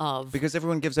 outcome of. Because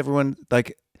everyone gives everyone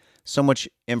like so much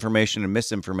information and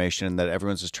misinformation that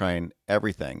everyone's just trying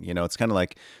everything. You know, it's kind of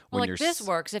like when Like, you're this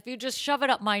works. If you just shove it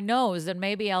up my nose, then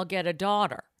maybe I'll get a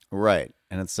daughter. right,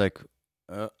 and it's like,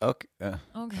 okay,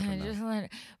 Okay, just let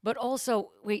it. But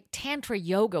also, wait, Tantra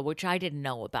Yoga, which I didn't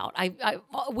know about.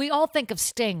 We all think of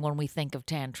Sting when we think of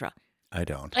Tantra. I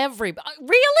don't.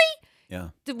 Really?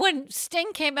 Yeah, When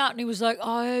Sting came out and he was like,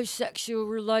 I have sexual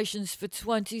relations for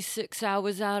 26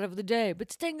 hours out of the day,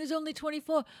 but Sting is only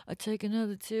 24. I take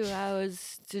another 2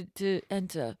 hours to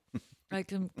enter.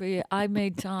 I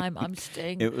made time. I'm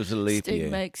Sting. it was a leap Sting year.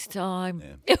 makes time.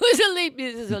 Yeah. It was a leap.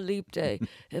 This is a leap day.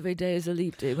 Every day is a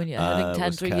leap day when you're having I was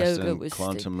Tantra casting Yoga with Sting.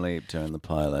 Quantum Leap during the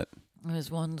pilot. It was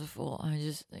wonderful. I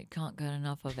can't get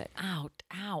enough of it. Ow,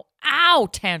 ow, ow,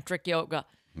 Tantric Yoga.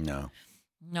 No,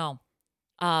 No.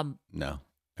 no.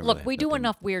 I Look, really we have do nothing-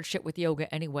 enough weird shit with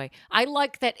yoga anyway. I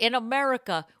like that in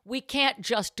America, we can't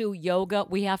just do yoga.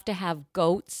 We have to have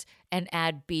goats and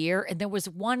add beer. And there was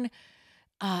one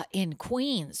in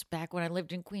Queens, back when I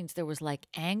lived in Queens, there was like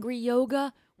angry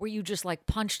yoga where you just like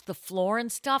punched the floor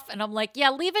and stuff. And I'm like, yeah,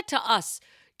 leave it to us.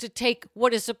 to take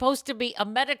what is supposed to be a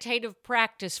meditative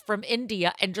practice from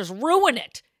India and just ruin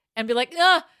it and be like,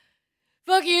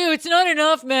 fuck you, it's not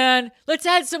enough, man. Let's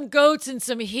add some goats and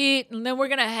some heat, and then we're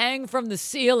going to hang from the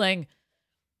ceiling.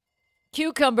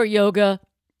 Cucumber yoga.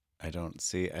 I don't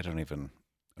even.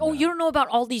 Oh, you don't know about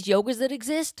all these yogas that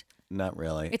exist? Not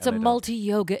really. It's and a I don't-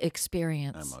 multi-yoga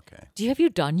experience. I'm okay. Have you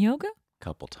done yoga?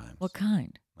 Couple times. What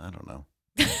kind? I don't know.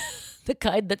 The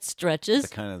kind that stretches?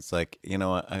 The kind that's like, you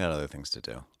know what? I got other things to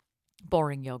do.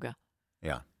 Boring yoga.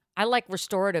 Yeah. I like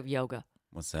restorative yoga.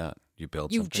 What's that? You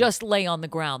build You something? just lay on the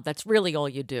ground. That's really all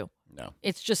you do. No.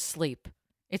 It's just sleep.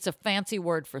 It's a fancy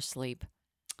word for sleep.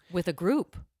 With a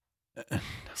group.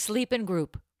 Sleep in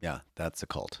group. Yeah, that's a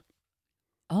cult.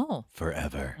 Oh.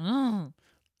 Forever. Mm.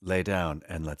 Lay down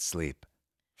and let's sleep.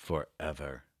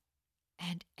 Forever.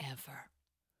 And ever.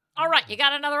 All right, you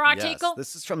got another article? Yes,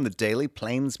 this is from the Daily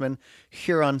Plainsman,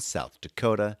 Huron, South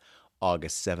Dakota,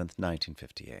 August 7th,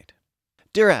 1958.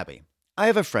 Dear Abby, I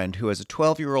have a friend who has a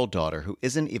 12-year-old daughter who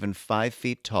isn't even 5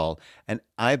 feet tall, and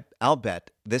I'll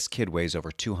bet this kid weighs over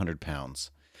 200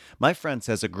 pounds. My friend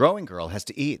says a growing girl has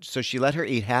to eat, so she let her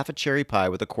eat half a cherry pie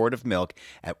with a quart of milk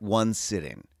at one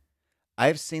sitting.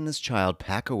 I've seen this child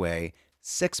pack away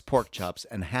 6 pork chops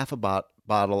and half a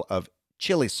bottle of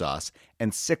chili sauce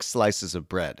and 6 slices of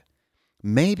bread.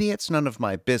 Maybe it's none of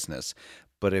my business,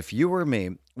 but if you were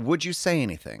me, would you say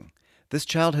anything? This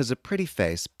child has a pretty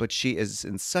face, but she is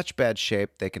in such bad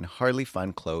shape they can hardly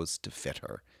find clothes to fit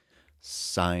her.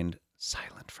 Signed,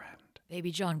 Silent Friend.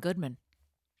 Baby John Goodman.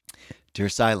 Dear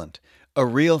Silent, a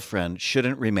real friend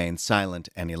shouldn't remain silent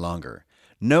any longer.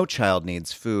 No child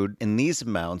needs food in these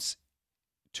amounts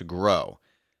to grow.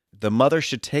 The mother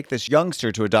should take this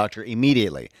youngster to a doctor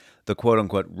immediately. The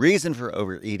quote-unquote reason for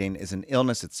overeating is an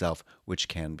illness itself, which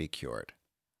can be cured.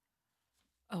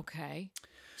 Okay.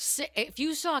 If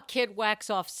you saw a kid wax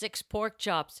off 6 pork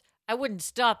chops, I wouldn't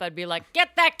stop. I'd be like, get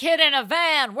that kid in a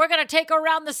van. We're going to take her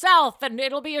around the South, and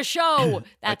it'll be a show.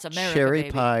 That's America, cherry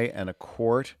baby. pie and a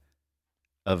quart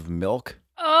of milk.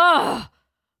 Ugh.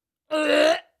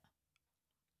 Ugh.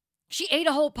 She ate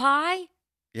a whole pie?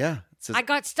 Yeah. It says, I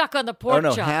got stuck on the pork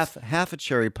chops. half a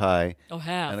cherry pie Oh,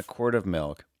 half. and a quart of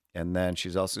milk. And then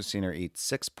she's also seen her eat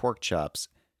 6 pork chops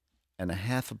and a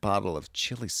half a bottle of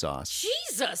chili sauce.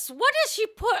 Jesus, what does she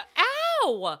put?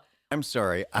 Ow! I'm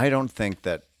sorry. I don't think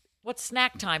What's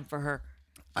snack time for her?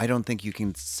 you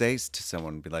can say to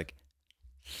someone, be like,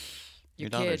 your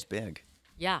daughter's big.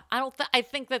 Yeah, I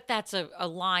think that's a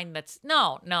line that's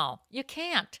no, you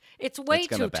can't. It's way It's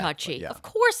gonna too backfire, touchy. yeah. Of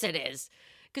course it is.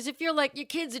 Because if you're like your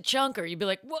kid's a chunker, you'd be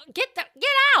like, well, get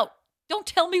out! Don't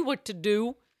tell me what to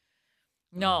do.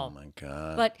 No, Oh my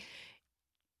God. but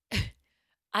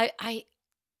I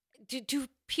do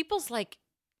people's like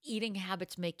eating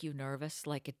habits make you nervous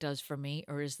like it does for me,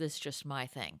 or is this just my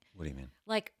thing? What do you mean?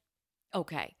 Like,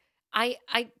 okay, I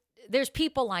there's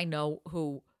people I know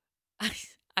who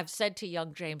I've said to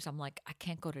young James, I'm like, I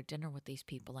can't go to dinner with these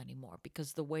people anymore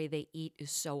because the way they eat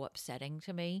is so upsetting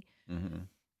to me. Mm-hmm.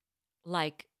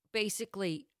 Like,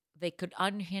 basically, they could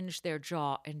unhinge their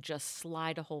jaw and just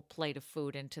slide a whole plate of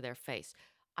food into their face.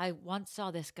 I once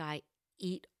saw this guy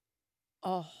eat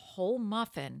a whole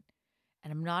muffin,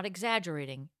 and I'm not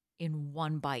exaggerating, in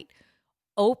one bite.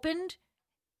 Opened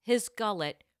his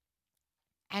gullet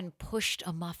and pushed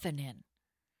a muffin in.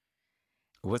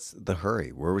 What's the hurry?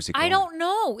 Where was he going? I don't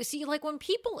know. See, like when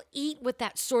people eat with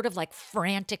that sort of like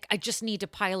frantic, I just need to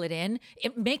pile it in,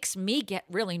 it makes me get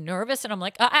really nervous. And I'm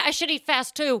like, I should eat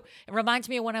fast too. It reminds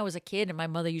me of when I was a kid and my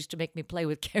mother used to make me play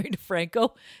with Carrie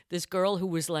DeFranco, this girl who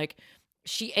was like,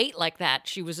 she ate like that.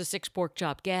 She was a 6 pork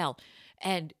chop gal.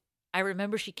 And I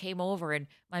remember she came over and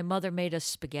my mother made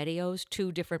us SpaghettiOs,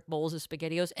 2 different bowls of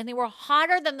SpaghettiOs, and they were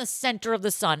hotter than the center of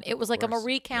the sun. It was like a course,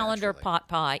 Marie Callender naturally. pot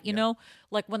pie, you know,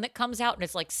 like when it comes out and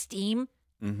it's like steam.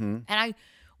 Mm-hmm. And I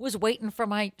was waiting for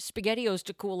my SpaghettiOs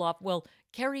to cool off. Well,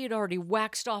 Carrie had already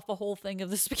waxed off a whole thing of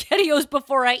the SpaghettiOs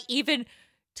before I even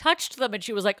touched them. And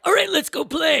she was like, all right, let's go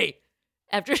play.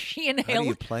 After she How do you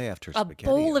inhaled play after a spaghetti?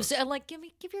 bowl of, I'm like, give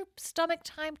your stomach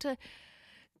time to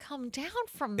come down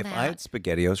from If that. I had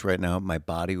SpaghettiOs right now, my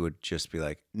body would just be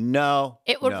like, no.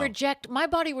 It would no. reject, my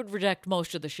body would reject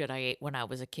most of the shit I ate when I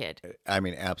was a kid. I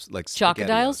mean, like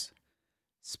Chocodiles?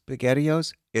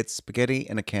 SpaghettiOs? It's spaghetti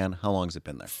in a can. How long has it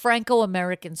been there?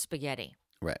 Franco-American spaghetti,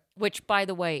 Right. which, by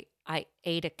the way, I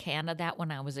ate a can of that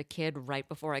when I was a kid right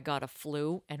before I got a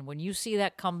flu. And when you see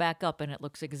that come back up and it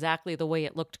looks exactly the way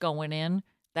it looked going in,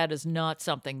 That is not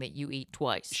something that you eat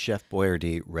twice. Chef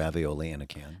Boyardee ravioli in a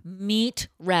can. Meat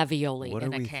ravioli What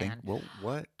in do a we can. think? Well,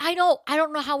 what? I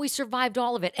don't know how we survived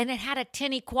all of it. And it had a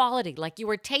tinny quality. Like you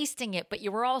were tasting it, but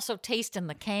you were also tasting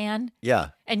the can. Yeah,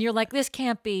 And you're like, this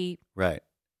can't be, right.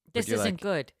 this you're isn't like-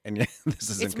 good. And yeah, this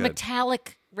isn't It's good.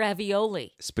 metallic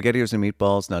ravioli. SpaghettiOs and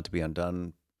meatballs, not to be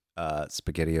undone.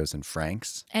 SpaghettiOs and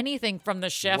Franks. Anything from the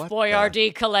Chef What the-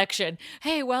 Boyardee collection.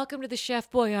 Hey, welcome to the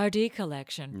Chef Boyardee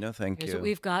collection. No, thank Here's you. what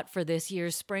we've got for this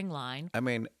year's spring line. I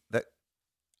mean, that.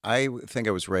 I think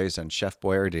I was raised on Chef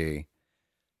Boyardee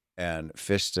and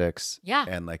fish sticks. Yeah.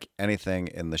 And like anything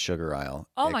in the sugar aisle.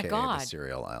 Oh, my aka God. The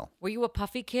cereal aisle. Were you a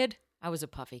puffy kid? I was a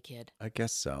puffy kid. I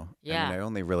guess so. Yeah. I mean, I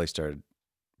only really started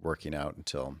working out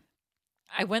until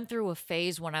I went through a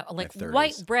phase when I like 30s.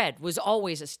 white bread was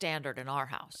always a standard in our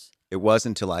house. it was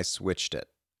until I switched it.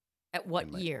 At what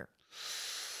In my- year?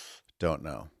 Don't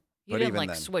know. You But didn't even like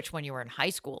then- switch when you were in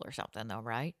high school or something, though,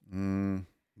 right?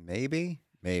 Maybe.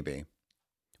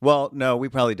 Well, no, we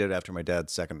probably did after my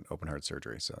dad's second open heart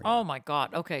surgery. So yeah. Oh my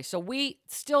God. Okay, so we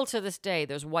still to this day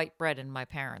there's white bread in my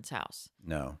parents' house.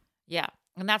 No. Yeah,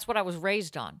 and that's what I was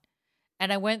raised on.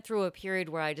 And I went through a period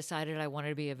where I decided I wanted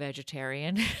to be a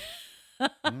vegetarian.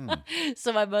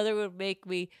 So my mother would make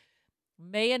me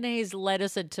mayonnaise,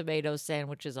 lettuce, and tomato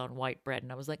sandwiches on white bread.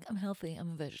 And I was like, I'm healthy.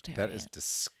 I'm a vegetarian. That is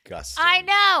disgusting. I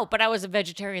know, but I was a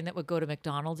vegetarian that would go to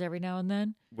McDonald's every now and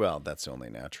then. Well, that's only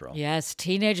natural. Yes,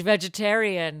 teenage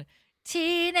vegetarian.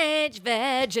 Teenage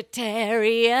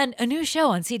vegetarian. A new show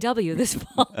on CW this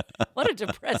fall. What a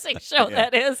depressing show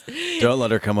that is. Don't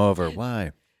let her come over.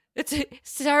 Why? It's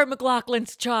Sarah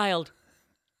McLachlan's child.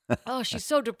 Oh, she's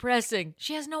so depressing.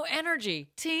 She has no energy.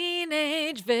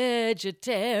 Teenage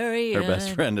vegetarian. Her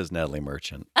best friend is Natalie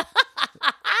Merchant.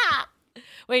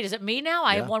 Wait, is it me now?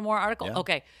 I have Yeah. one more article. Yeah.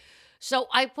 Okay. So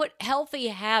I put healthy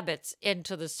habits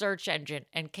into the search engine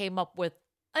and came up with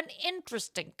an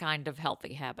interesting kind of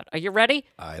healthy habit. Are you ready?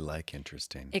 I like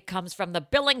interesting. It comes from the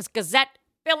Billings Gazette,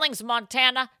 Billings,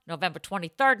 Montana, November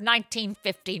 23rd,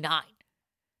 1959.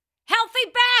 Healthy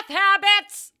bath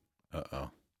habits.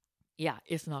 Uh-oh. Yeah,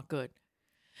 it's not good.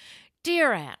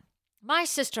 Dear Anne, my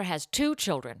sister has 2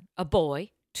 children, a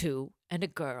boy, 2, and a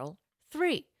girl,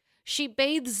 3. She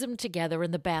bathes them together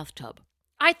in the bathtub.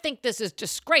 I think this is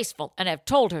disgraceful and have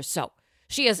told her so.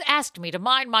 She has asked me to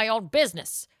mind my own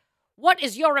business. What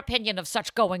is your opinion of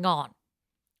such going on?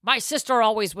 My sister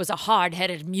always was a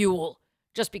hard-headed mule.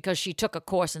 Just because she took a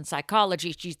course in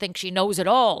psychology, she thinks she knows it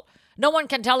all. No one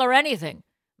can tell her anything.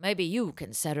 Maybe you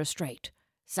can set her straight.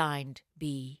 Signed,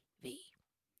 B.V.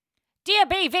 Dear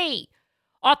BV,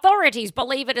 authorities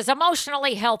believe it is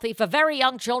emotionally healthy for very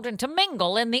young children to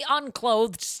mingle in the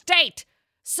unclothed state.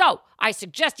 So, I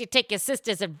suggest you take your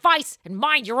sister's advice and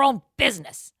mind your own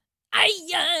business.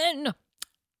 Ayan!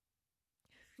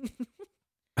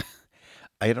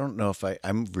 I don't know if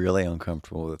I'm really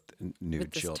uncomfortable with nude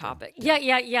With this children. topic.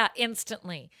 Yeah,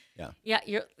 instantly. Yeah. Yeah,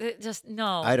 you're just,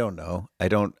 no. I don't know. I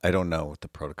don't know what the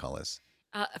protocol is.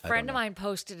 A friend of mine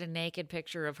posted a naked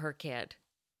picture of her kid.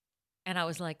 And I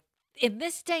was like, in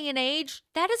this day and age,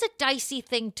 that is a dicey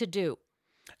thing to do.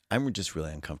 I'm just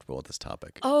really uncomfortable with this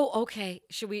topic. Oh, okay.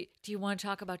 Do you want to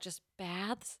talk about just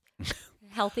baths?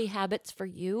 Healthy habits for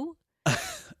you?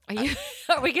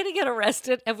 Are we going to get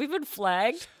arrested? Have we been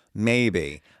flagged?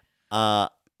 Maybe. Yeah.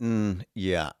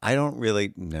 I don't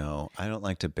really know. I don't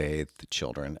like to bathe the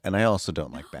children, and I also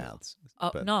don't like baths.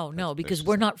 Oh, But no, that's- because there's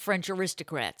we're just- not French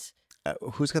aristocrats.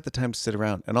 Who's got the time to sit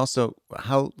around? And also,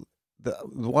 how the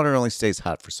water only stays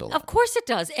hot for so long. Of course it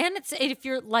does. And if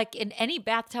you're like in any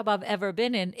bathtub I've ever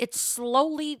been in, it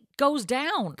slowly goes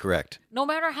down. Correct. No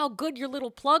matter how good your little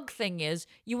plug thing is,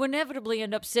 you inevitably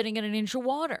end up sitting in an inch of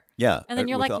water. Yeah. And then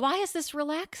you're with like, all- why is this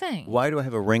relaxing? Why do I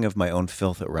have a ring of my own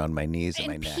filth around my knees and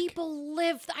my And neck?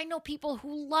 I know people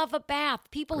who love a bath,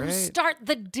 people who Great. start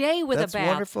the day with That's a bath.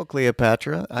 wonderful,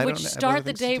 Cleopatra. I Which don't have start other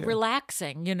the things to day do.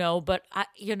 relaxing, but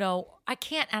I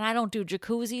can't, and I don't do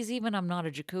jacuzzis even. I'm not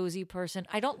a jacuzzi person.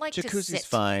 I don't like to Jacuzzi's sit.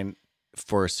 fine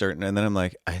for a certain, and then I'm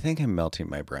like, I think I'm melting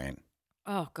my brain.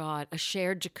 Oh God, a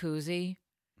shared jacuzzi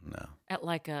No. at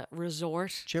like a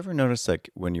resort. Did you ever notice, like,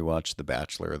 when you watch The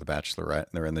Bachelor or The Bachelorette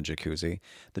and they're in the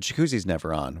jacuzzi's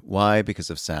never on. Why? Because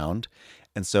of sound.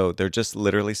 And so they're just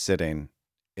literally sitting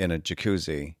in a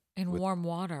jacuzzi In warm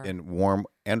water. in warm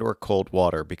and or cold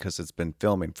water because it's been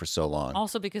filming for so long.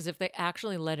 Also, because if they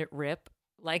actually let it rip,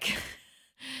 like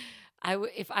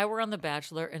if I were on The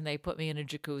Bachelor and they put me in a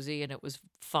jacuzzi and it was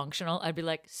functional, I'd be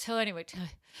like, so anyway,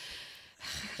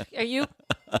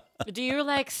 do you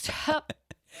like stop?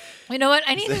 You know what?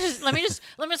 I need to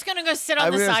I'm just gonna go sit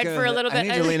on the side for a little bit. I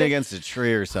need to lean against a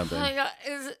tree or something.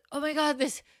 Oh my god,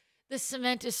 this This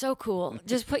cement is so cool.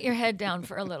 Just put your head down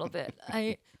for a little bit.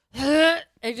 I've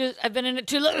been in it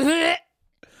too long.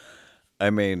 I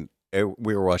mean,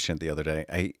 we were watching it the other day.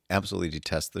 I absolutely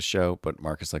detest the show, but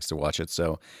Marcus likes to watch it.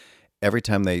 So every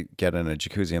time they get in a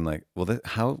jacuzzi, I'm like, well,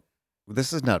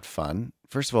 this is not fun.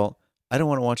 First of all, I don't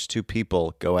want to watch two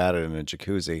people go at it in a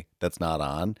jacuzzi that's not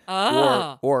on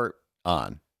or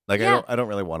on. Like, Yeah. I don't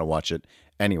really want to watch it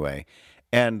anyway.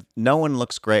 And no one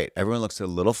looks great. Everyone looks a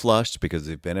little flushed because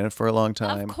they've been in it for a long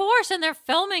time. Of course, and they're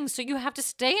filming, so you have to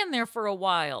stay in there for a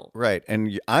while. Right.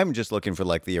 And I'm just looking for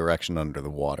like the erection under the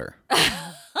water.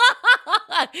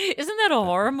 Isn't that a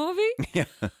horror movie? Yeah.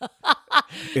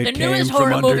 The newest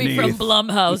horror movie from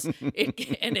Blumhouse.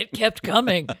 It kept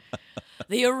coming.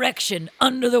 The erection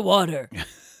under the water.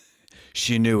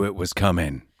 She knew it was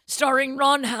coming. Starring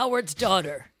Ron Howard's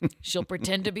daughter. She'll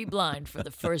pretend to be blind for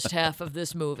the first half of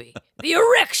this movie. The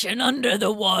erection under the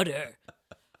water.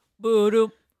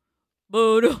 Boo-doo,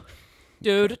 boo-doo,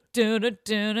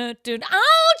 doo-doo-doo-doo-doo-doo.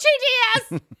 Oh,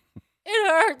 GDS! It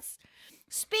hurts.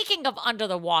 Speaking of under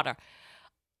the water,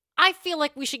 I feel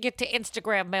like we should get to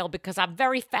Instagram mail because I'm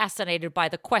very fascinated by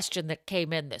the question that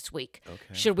came in this week. Okay.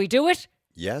 Should we do it?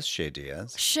 Yes, Shay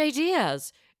Diaz. Shay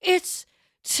Diaz, it's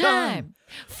time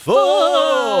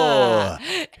For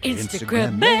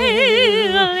Instagram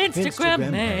mail.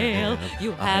 Instagram mail.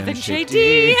 You haven't Shay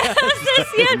Diaz this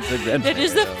yet. It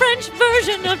is the French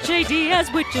version of Shay Diaz,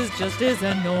 which is just as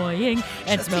annoying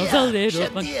and smells a little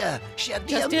fun.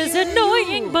 Just as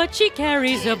annoying, but she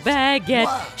carries a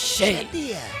baguette. Shay.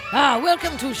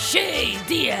 Welcome to Shay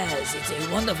Diaz. It's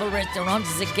a wonderful restaurant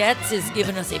as it gets. It's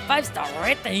given us a 5-star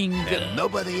rating. And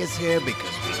nobody is here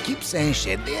because we keep saying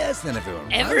shit. Yes, and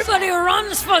Everybody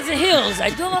runs for the hills. I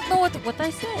do not know what I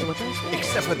say.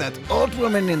 except for that old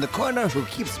woman in the corner who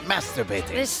keeps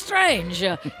masturbating. It's strange.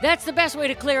 That's the best way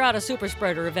to clear out a super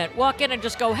spreader event. Walk in and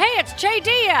just go, hey, it's Shay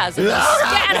Diaz. And they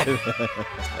scatter.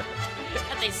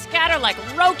 And they scatter like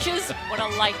roaches when a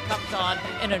light comes on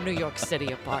in a New York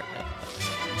City apartment.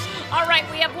 All right,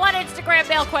 we have one Instagram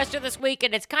mail question this week,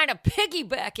 and it's kind of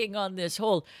piggybacking on this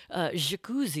whole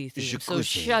jacuzzi theme. So,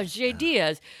 Shay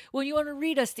Diaz, well, you want to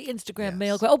read us the Instagram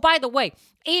mail? Oh, by the way,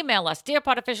 email us,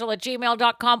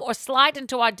 dearpodofficial@gmail.com, or slide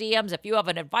into our DMs if you have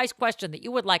an advice question that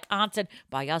you would like answered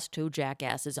by us two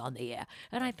jackasses on the air.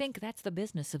 And I think that's the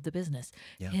business of the business.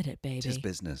 Yeah, Hit it, baby. It's his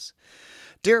business.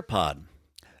 Dear Pod,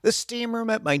 the steam room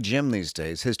at my gym these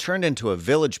days has turned into a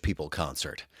Village People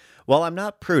concert. While I'm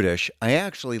not prudish, I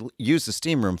actually use the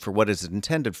steam room for what it's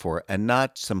intended for and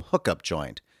not some hookup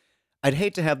joint. I'd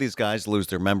hate to have these guys lose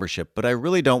their membership, but I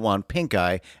really don't want pink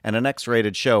eye and an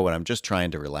X-rated show when I'm just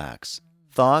trying to relax.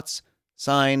 Thoughts?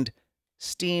 Signed,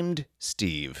 Steamed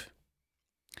Steve.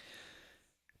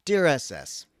 Dear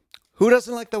SS, who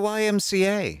doesn't like the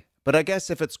YMCA? But I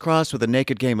guess if it's crossed with a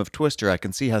naked game of Twister, I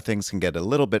can see how things can get a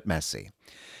little bit messy.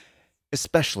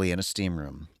 Especially in a steam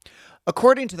room.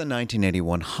 According to the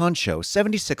 1981 Honcho,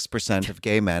 76% of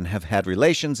gay men have had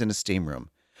relations in a steam room.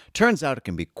 Turns out it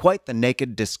can be quite the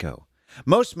naked disco.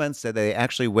 Most men say they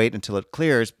actually wait until it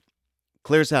clears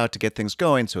out to get things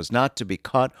going so as not to be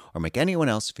caught or make anyone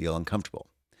else feel uncomfortable.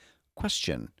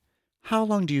 Question: how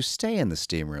long do you stay in the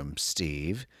steam room,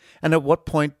 Steve? And at what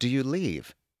point do you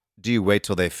leave? Do you wait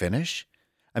till they finish?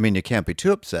 I mean, you can't be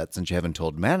too upset since you haven't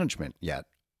told management yet,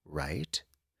 right?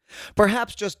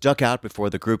 Perhaps just duck out before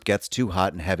the group gets too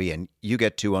hot and heavy and you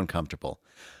get too uncomfortable.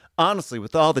 Honestly,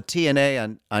 with all the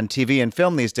TNA on TV and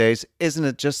film these days, isn't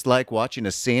it just like watching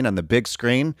a scene on the big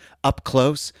screen, up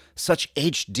close? Such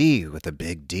HD with a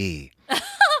big D.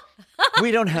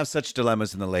 We don't have such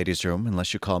dilemmas in the ladies' room,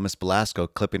 unless you call Miss Belasco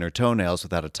clipping her toenails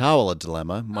without a towel a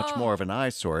dilemma. Much more of an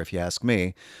eyesore, if you ask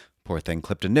me. Poor thing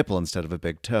clipped a nipple instead of a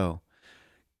big toe.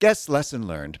 Guess lesson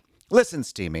learned. Listen,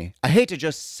 Steamy, I hate to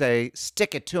just say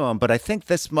stick it to him, but I think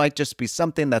this might just be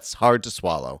something that's hard to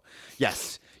swallow.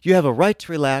 Yes, you have a right to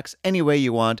relax any way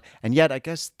you want, and yet I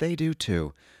guess they do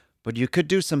too. But you could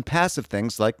do some passive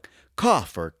things like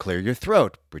cough or clear your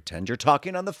throat, pretend you're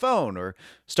talking on the phone, or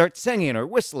start singing or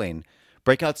whistling.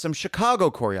 Break out some Chicago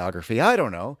choreography, I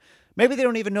don't know. Maybe they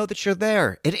don't even know that you're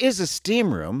there. It is a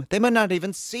steam room. They might not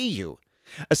even see you.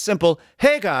 A simple,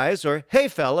 hey guys, or hey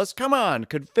fellas, come on,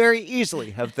 could very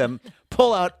easily have them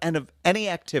pull out of any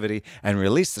activity and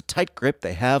release the tight grip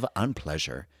they have on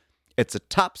pleasure. It's a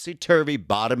topsy-turvy,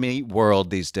 bottomy world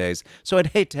these days, so I'd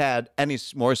hate to add any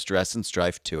more stress and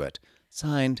strife to it.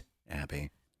 Signed,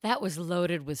 Abby. That was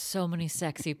loaded with so many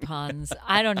sexy puns.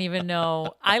 I don't even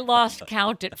know. I lost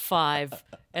count at 5.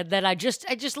 And then I just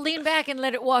leaned back and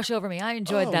let it wash over me. I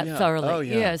enjoyed that thoroughly. Oh,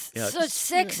 yeah. Yes. Yeah, So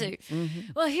sexy.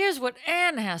 Well, here's what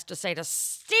Anne has to say to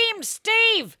Steam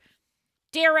Steve.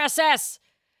 Dear SS,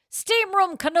 Steam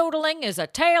room canoodling is a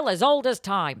tale as old as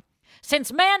time.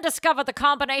 Since man discovered the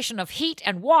combination of heat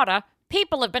and water,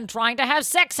 people have been trying to have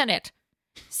sex in it.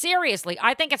 Seriously,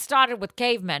 I think it started with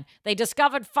cavemen. They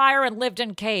discovered fire and lived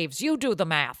in caves. You do the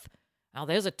math. Now,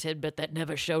 there's a tidbit that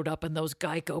never showed up in those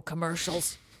Geico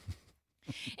commercials.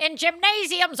 In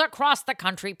gymnasiums across the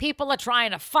country, people are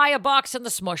trying a firebox in the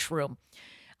smush room.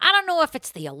 I don't know if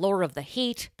it's the allure of the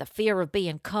heat, the fear of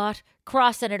being caught,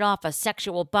 crossing it off a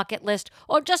sexual bucket list,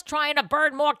 or just trying to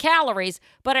burn more calories,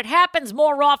 but it happens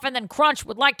more often than Crunch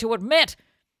would like to admit.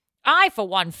 I, for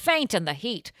one, faint in the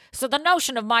heat, so the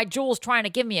notion of my Jules trying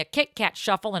to give me a Kit Kat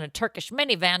shuffle in a Turkish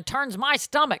minivan turns my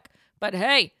stomach. But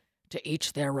hey, to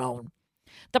each their own.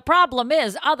 The problem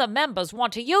is other members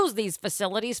want to use these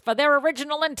facilities for their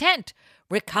original intent: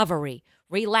 recovery,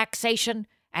 relaxation,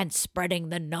 and spreading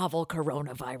the novel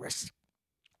coronavirus.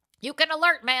 You can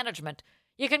alert management.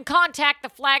 You can contact the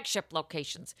flagship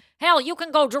locations. Hell, you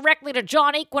can go directly to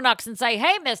John Equinox and say,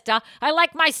 "Hey, mister, I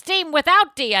like my steam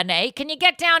without DNA. Can you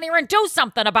get down here and do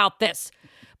something about this?"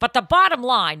 But the bottom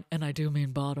line, and I do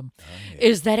mean bottom,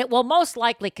 is that it will most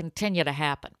likely continue to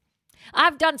happen.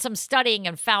 I've done some studying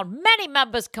and found many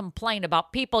members complain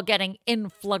about people getting in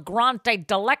flagrante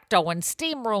delicto in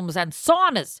steam rooms and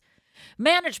saunas.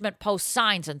 Management posts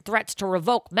signs and threats to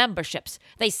revoke memberships.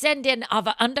 They send in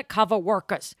other undercover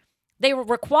workers. They were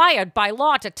required by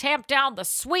law to tamp down the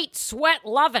sweet sweat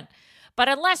lovin'. But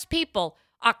unless people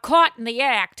are caught in the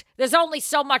act, there's only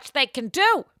so much they can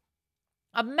do.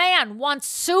 A man once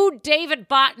sued David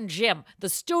Barton Gym, the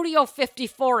Studio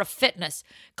 54 of fitness,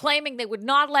 claiming they would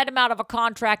not let him out of a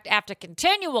contract after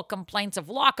continual complaints of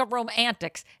locker room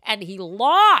antics, and he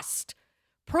lost,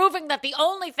 proving that the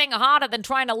only thing harder than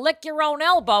trying to lick your own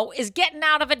elbow is getting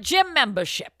out of a gym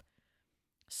membership.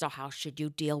 So how should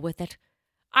you deal with it?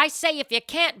 I say if you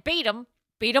can't beat 'em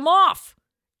off.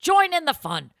 Join in the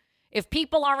fun. If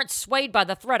people aren't swayed by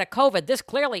the threat of COVID, this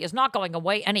clearly is not going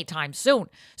away anytime soon.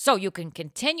 So you can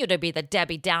continue to be the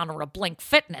Debbie Downer of Blink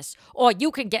Fitness, or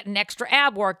you can get an extra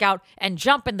ab workout and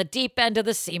jump in the deep end of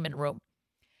the semen room.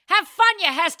 Have fun,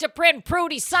 you Hester Prynne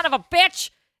Prudy son of a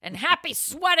bitch, and happy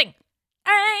sweating.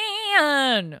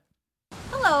 Ann!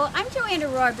 Hello, I'm Joanna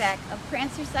Rohrbeck of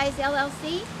Prancercise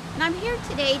LLC, and I'm here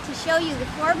today to show you the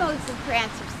 4 modes of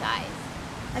Prancercise.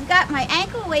 I've got my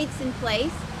ankle weights in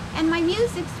place, and my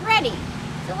music's ready.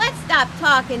 So let's stop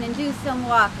talking and do some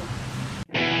walking.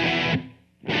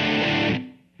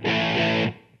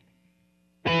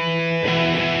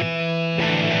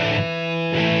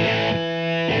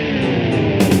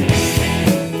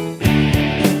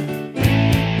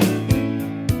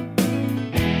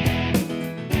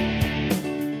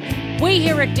 We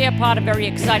here at Dear Pod are very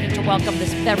excited to welcome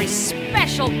this very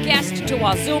special guest to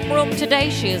our Zoom room today.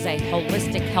 She is a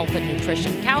holistic health and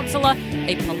nutrition counselor,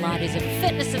 a Pilates and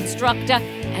fitness instructor,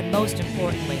 and most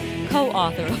importantly,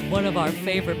 co-author of one of our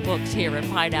favorite books here at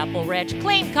Pineapple Ranch,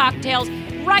 Clean Cocktails,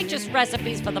 Righteous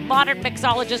Recipes for the Modern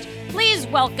Mixologist. Please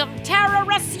welcome Tara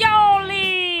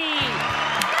Racioli!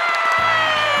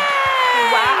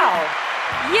 Wow.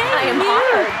 Yeah, I am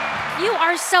honored. You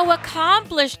are so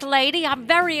accomplished, lady. I'm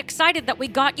very excited that we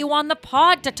got you on the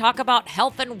pod to talk about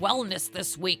health and wellness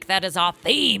this week. That is our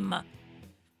theme.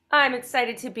 I'm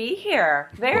excited to be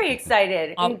here. Very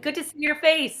excited. And good to see your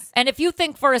face. And if you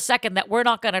think for a second that we're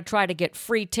not going to try to get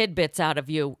free tidbits out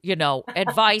of you, you know,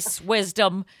 advice,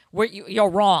 wisdom, you're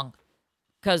wrong,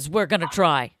 because we're going to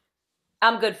try.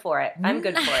 I'm good for it. I'm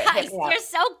good for it. Nice. You're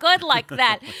so good like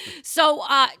that. So,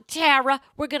 Tara,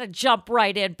 we're going to jump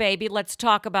right in, baby. Let's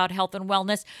talk about health and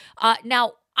wellness.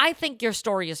 Now, I think your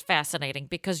story is fascinating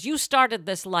because you started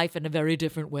this life in a very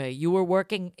different way. You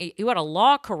had a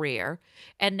law career,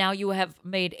 and now you have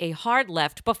made a hard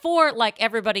left. Before, like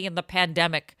everybody in the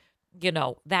pandemic, you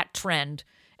know, that trend,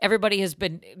 everybody has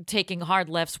been taking hard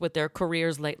lefts with their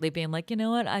careers lately, being like, you know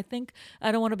what, I think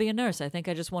I don't want to be a nurse. I think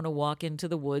I just want to walk into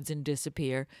the woods and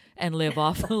disappear and live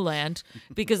off the land,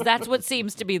 because that's what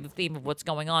seems to be the theme of what's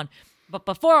going on. But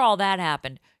before all that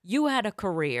happened, you had a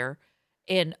career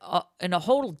in a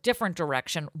whole different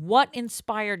direction. What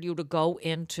inspired you to go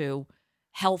into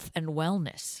health and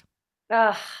wellness?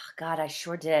 Oh, God, I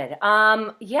sure did.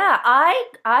 Yeah,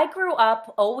 I grew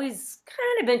up always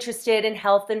kind of interested in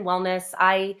health and wellness.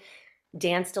 I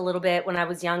danced a little bit when I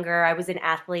was younger. I was an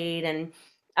athlete. And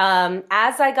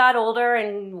as I got older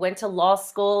and went to law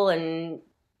school and,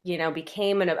 you know,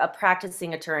 became a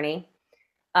practicing attorney,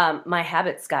 my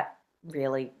habits got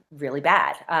really, really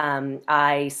bad.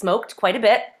 I smoked quite a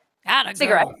bit. Atta girl.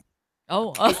 Cigarettes.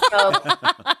 Oh. So,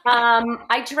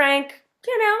 I drank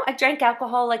I drank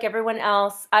alcohol like everyone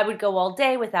else. I would go all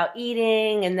day without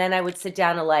eating, and then I would sit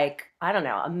down to I don't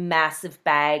know, a massive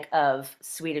bag of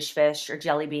Swedish fish or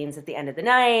jelly beans at the end of the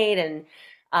night, and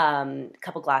a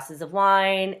couple glasses of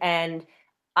wine, and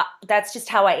that's just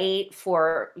how I ate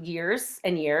for years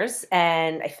and years,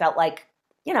 and I felt like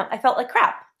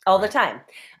crap all the time.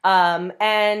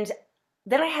 And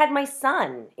then I had my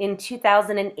son in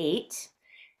 2008.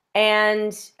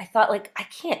 And I thought, I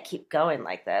can't keep going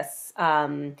like this.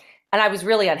 And I was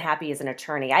really unhappy as an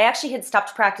attorney. I actually had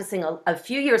stopped practicing a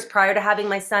few years prior to having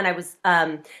my son.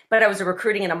 But I was a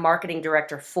recruiting and a marketing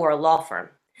director for a law firm.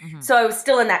 Mm-hmm. So I was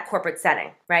still in that corporate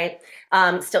setting, right?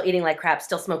 Still eating like crap,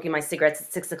 still smoking my cigarettes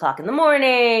at 6 o'clock in the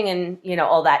morning, and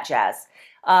all that jazz.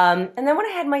 And then when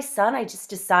I had my son, I just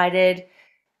decided.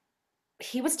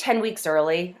 He was 10 weeks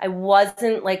early. I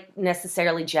wasn't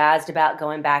necessarily jazzed about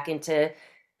going back into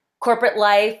corporate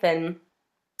life and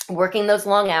working those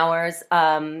long hours.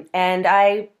 And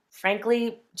I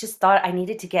frankly just thought I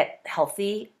needed to get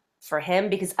healthy for him,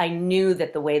 because I knew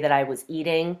that the way that I was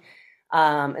eating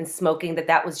and smoking,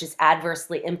 that was just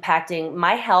adversely impacting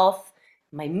my health,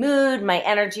 my mood, my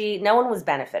energy. No one was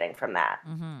benefiting from that.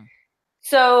 Mm-hmm.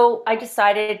 So I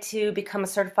decided to become a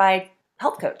certified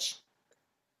health coach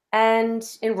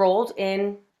and enrolled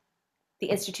in the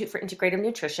Institute for Integrative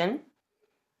Nutrition,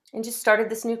 and just started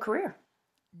this new career.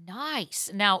 Nice.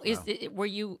 Now, are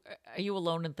you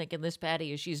alone in thinking this,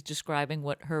 Patty, as she's describing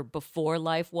what her before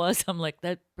life was? I'm like,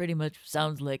 that pretty much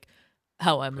sounds like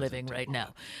how I'm living right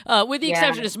now. With the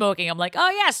exception of smoking, I'm like, oh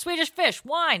yeah, Swedish fish,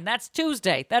 wine, that's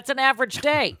Tuesday. That's an average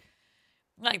day.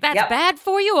 That's bad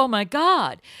for you? Oh my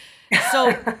God.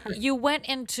 So you went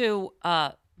into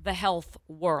the health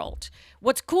world.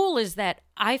 What's cool is that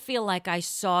I feel like I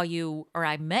saw you, or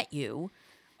I met you,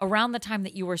 around the time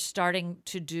that you were starting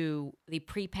to do the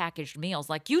prepackaged meals.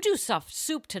 You do stuff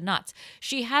soup to nuts.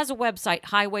 She has a website,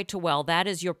 Highway to Well. That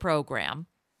is your program.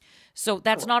 So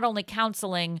that's not only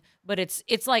counseling, but it's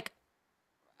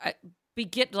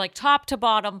top to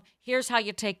bottom. Here's how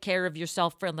you take care of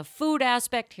yourself from the food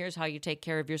aspect. Here's how you take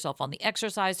care of yourself on the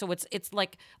exercise. So it's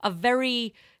like a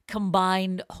very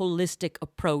combined, holistic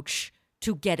approach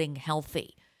to getting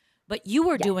healthy. But you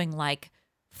were doing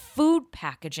food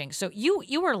packaging. So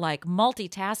you were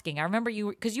multitasking. I remember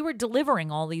because you were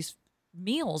delivering all these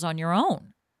meals on your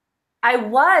own. I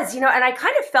was, and I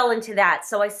kind of fell into that.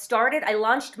 So I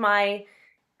launched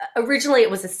originally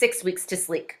it was a 6 weeks to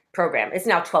sleek program. It's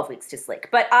now 12 weeks to sleek.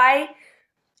 But I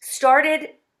started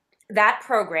that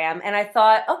program and I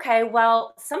thought, okay,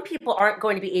 well, some people aren't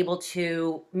going to be able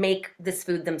to make this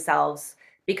food themselves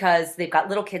because they've got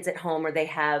little kids at home, or they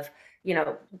have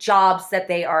jobs that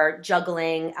they are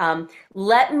juggling.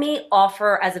 Let me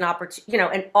offer as an opportunity,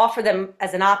 and offer them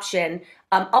as an option.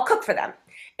 I'll cook for them.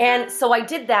 And so I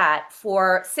did that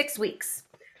for 6 weeks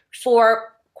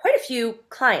for quite a few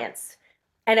clients.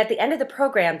 And at the end of the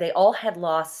program, they all had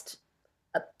lost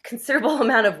a considerable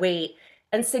amount of weight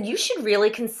and said, you should really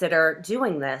consider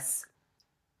doing this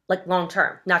long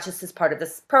term, not just as part of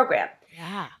this program.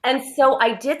 Yeah. And so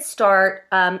I did start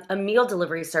a meal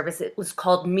delivery service. It was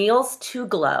called Meals to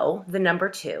Glow, the number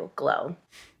 2, Glow.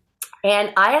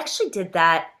 And I actually did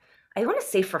that, I want to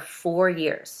say, for 4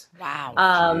 years. Wow.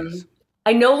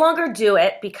 I no longer do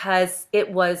it because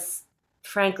it was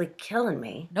frankly killing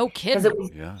me. No kidding. Because it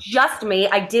was just me.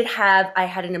 I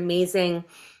had an amazing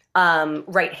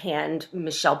right hand,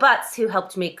 Michelle Butts, who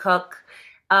helped me cook.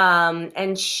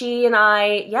 And she and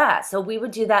I, so we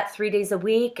would do that 3 days a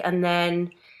week. And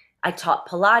then I taught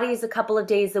Pilates a couple of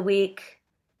days a week.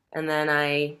 And then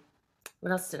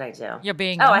what else did I do? You're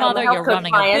being a mother, you're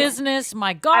running a business.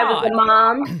 My God. I was a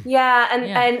mom. Yeah.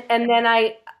 And then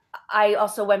I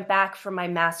also went back for my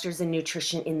master's in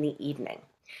nutrition in the evening.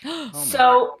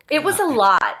 So it was a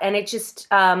lot. And it just,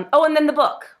 and then the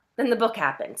book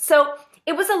happened. So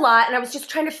it was a lot. And I was just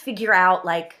trying to figure out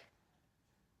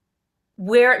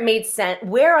where it made sense,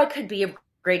 where I could be of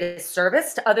greatest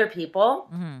service to other people,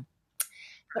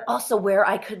 but also where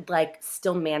I could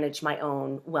still manage my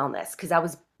own wellness, because I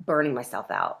was burning myself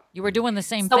out. You were doing the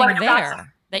same thing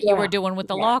there that you were doing with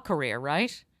the law career,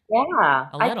 right? Yeah.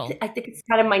 A little. I think it's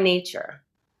kind of my nature.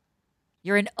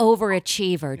 You're an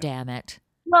overachiever, damn it.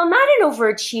 Well, not an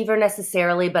overachiever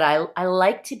necessarily, but I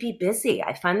like to be busy.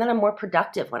 I find that I'm more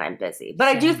productive when I'm busy. But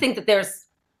I do think that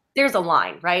there's a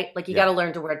line, right? You got to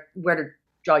learn to where to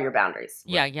draw your boundaries.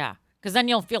 Yeah. Because then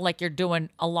you'll feel like you're doing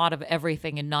a lot of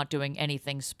everything and not doing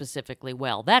anything specifically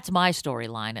well. That's my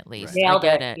storyline, at least. Right. I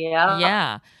get it.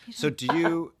 Yeah.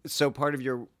 So part of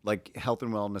your health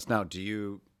and wellness now,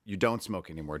 you don't smoke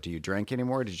anymore? Do you drink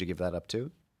anymore? Did you give that up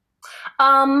too?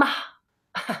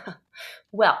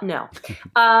 Well, no.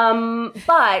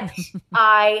 But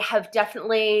I have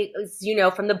definitely, as you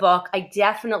know from the book, I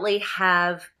definitely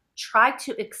have tried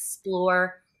to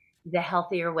explore the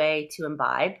healthier way to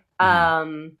imbibe.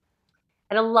 And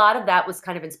a lot of that was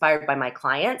kind of inspired by my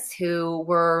clients who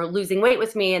were losing weight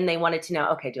with me, and they wanted to know,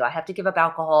 okay, do I have to give up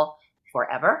alcohol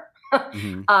forever?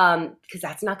 Because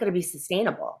that's not going to be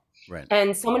sustainable. Right.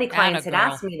 And so many clients had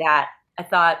asked me that. I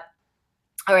thought,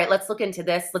 all right, let's look into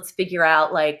this. Let's figure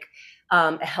out like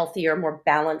a healthier, more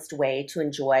balanced way to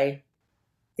enjoy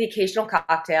the occasional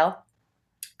cocktail.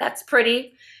 That's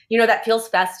pretty, that feels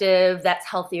festive. That's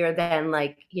healthier than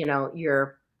like,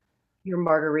 your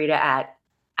margarita at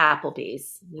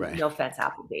Applebee's. Right. No offense,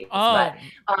 Applebee's. Oh.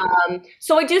 But,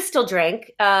 so I do still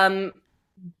drink. But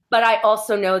I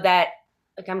also know that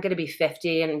like I'm going to be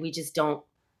 50 and we just don't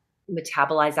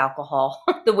metabolize alcohol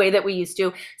the way that we used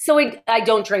to. So I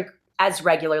don't drink as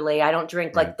regularly. I don't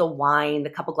drink like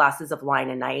the couple glasses of wine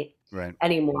a night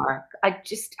anymore. I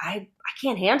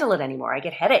can't handle it anymore. I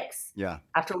get headaches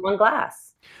after one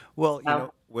glass.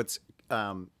 Well, what's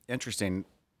interesting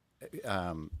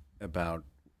about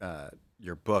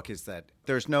your book is that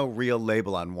there's no real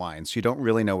label on wine, so you don't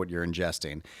really know what you're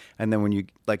ingesting. And then when you,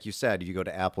 like you said, you go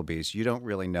to Applebee's, you don't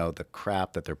really know the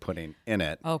crap that they're putting in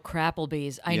it. Oh,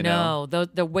 Crapplebee's. I know.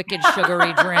 The wicked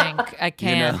sugary drink. I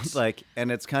can't.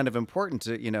 And it's kind of important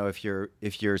to,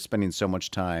 if you're spending so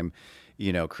much time,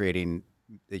 creating,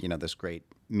 this great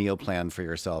meal plan for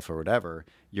yourself or whatever,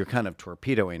 you're kind of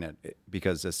torpedoing it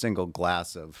because a single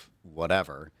glass of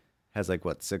whatever has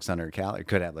 600 calories,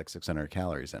 could have 600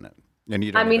 calories in it. And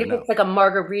you don't if it's like a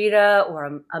margarita or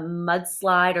a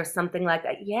mudslide or something like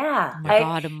that. Yeah. Oh my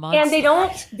God, a mudslide. And they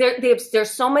don't, there's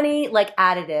so many like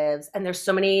additives and there's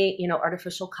so many,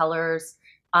 artificial colors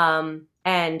and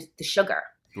the sugar.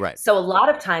 Right. So a lot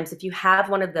of times if you have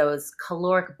one of those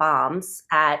caloric bombs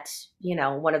at,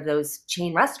 one of those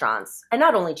chain restaurants, and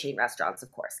not only chain restaurants,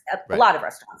 of course, a lot of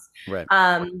restaurants. Right.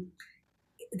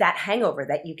 That hangover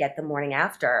that you get the morning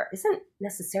after isn't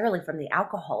necessarily from the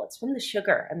alcohol. It's from the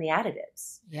sugar and the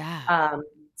additives. Yeah.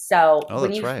 So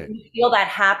when you feel that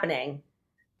happening,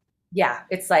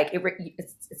 it's like,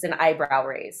 it's an eyebrow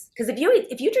raise. Because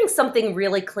if you drink something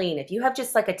really clean, if you have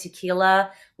just like a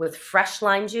tequila with fresh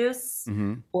lime juice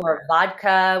or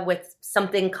vodka with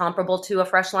something comparable to a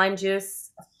fresh lime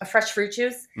juice, a fresh fruit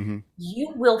juice,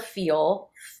 you will feel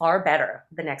far better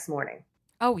the next morning.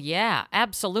 Oh, yeah,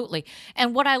 absolutely.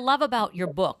 And what I love about your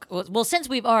book, well, since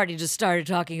we've already just started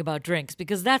talking about drinks,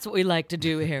 because that's what we like to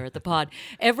do here at the pod,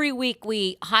 every week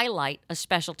we highlight a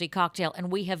specialty cocktail,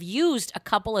 and we have used a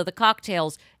couple of the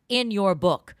cocktails in your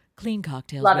book. Clean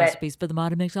Cocktails, Recipes for the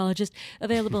Modern Mixologist,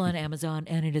 available on Amazon,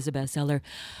 and it is a bestseller.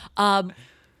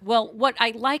 Well, what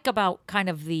I like about kind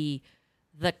of the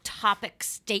topic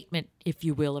statement, if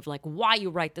you will, of like why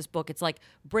you write this book, it's like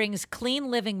brings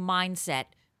clean living mindset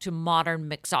to modern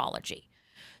mixology.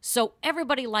 So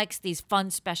everybody likes these fun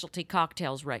specialty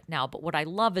cocktails right now, but what I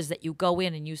love is that you go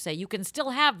in and you say, you can still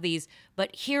have these,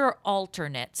 but here are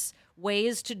alternates,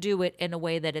 ways to do it in a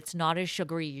way that it's not as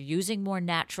sugary. You're using more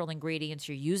natural ingredients.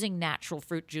 You're using natural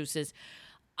fruit juices.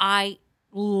 I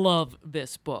love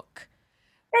this book.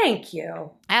 Thank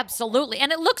you. Absolutely.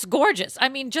 And it looks gorgeous. I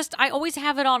mean, I always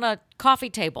have it on a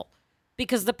coffee table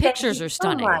because the pictures are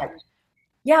stunning. So much.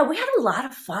 Yeah, we had a lot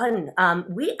of fun.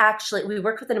 We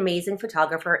worked with an amazing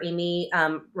photographer, Amy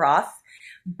Roth,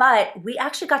 but we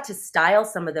actually got to style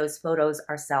some of those photos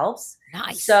ourselves.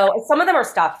 Nice. So some of them are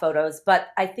stock photos, but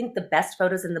I think the best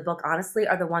photos in the book, honestly,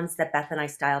 are the ones that Beth and I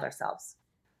styled ourselves.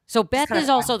 So Beth is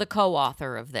also the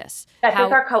co-author of this. Beth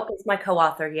is my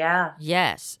co-author, yeah.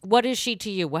 Yes. What is she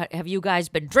to you? What have you guys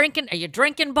been drinking? Are you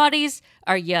drinking buddies?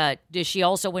 Is she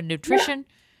also in nutrition?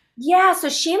 Yeah, so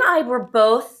she and I were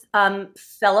both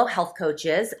fellow health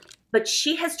coaches, but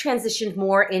she has transitioned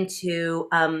more into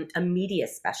a media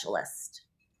specialist.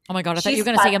 Oh my God, I thought you were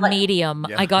going to say a medium.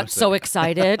 Yeah, I got so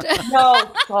excited.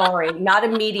 No, sorry, not a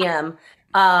medium,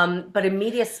 but a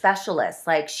media specialist.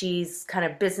 Like she's kind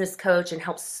of business coach and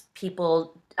helps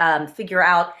people figure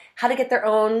out how to get their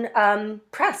own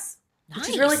press, which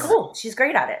is really cool. She's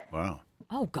great at it. Wow.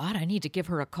 Oh God, I need to give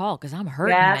her a call because I'm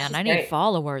hurting, man. I need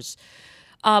followers.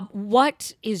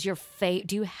 What is your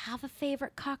do you have a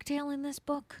favorite cocktail in this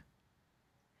book?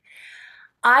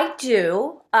 I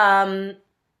do. I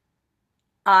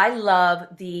love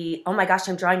oh my gosh,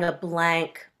 I'm drawing a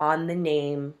blank on the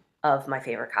name of my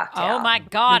favorite cocktail. Oh my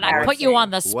God, I put you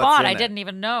on the spot. I didn't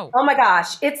even know. Oh my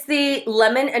gosh, it's the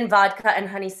lemon and vodka and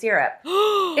honey syrup.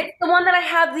 It's the one that I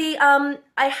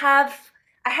have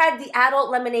I had the adult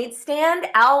lemonade stand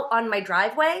out on my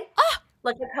driveway.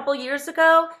 like a couple years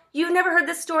ago. You've never heard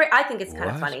this story? I think it's kind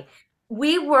of What? funny.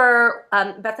 We were,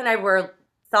 Beth and I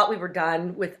thought we were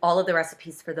done with all of the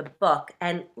recipes for the book.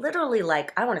 And literally,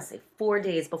 like, I want to say 4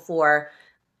 days before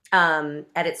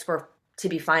edits were to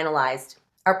be finalized,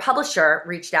 our publisher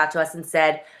reached out to us and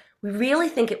said, we really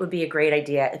think it would be a great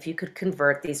idea if you could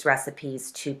convert these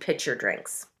recipes to pitcher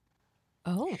drinks.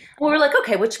 Oh. We were like,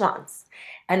 okay, which ones?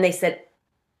 And they said,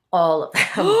 all of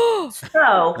them.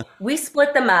 So we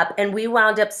split them up and we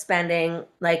wound up spending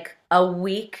like a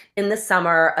week in the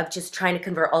summer of just trying to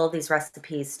convert all of these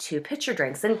recipes to pitcher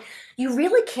drinks. And you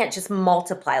really can't just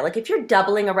multiply. Like if you're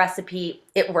doubling a recipe,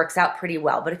 it works out pretty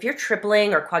well. But if you're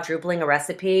tripling or quadrupling a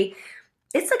recipe,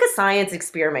 it's like a science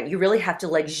experiment. You really have to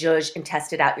like zhuzh and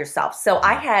test it out yourself. So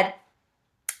I had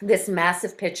this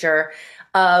massive pitcher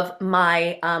of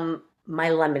my my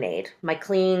lemonade, my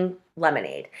clean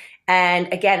lemonade.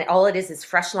 And again, all it is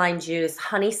fresh lime juice,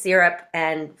 honey syrup,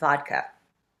 and vodka.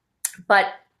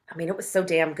 But I mean, it was so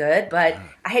damn good, but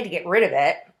I had to get rid of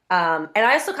it. And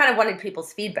I also kind of wanted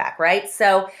people's feedback, right?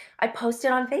 So I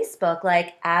posted on Facebook,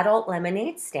 like, adult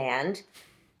lemonade stand,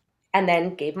 and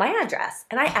then gave my address.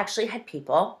 And I actually had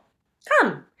people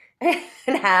come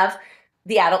and have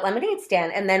the adult lemonade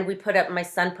stand. And then my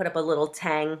son put up a little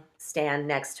Tang stand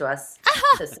next to us.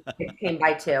 So it came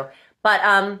by too. But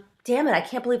damn it, I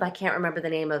can't believe I can't remember the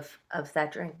name of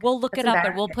that drink. We'll look That's it up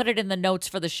and we'll embarrassing. put it in the notes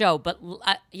for the show. But,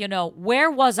 where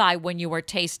was I when you were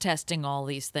taste testing all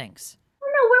these things?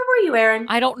 No, where were you, Aaron?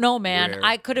 I don't know, man. Where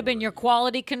I could have been your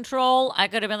quality control. I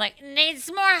could have been like, needs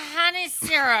more honey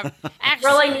syrup. Actually,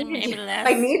 Girl, I needed maybe you. less.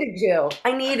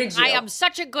 I needed you. I am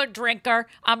such a good drinker.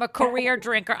 I'm a career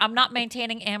drinker. I'm not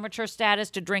maintaining amateur status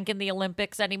to drink in the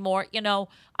Olympics anymore.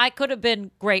 I could have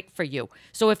been great for you.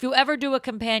 So if you ever do a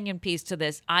companion piece to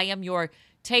this, I am your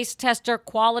taste tester,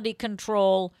 quality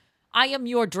control. I am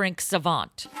your drink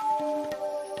savant.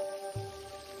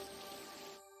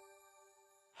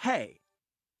 Hey,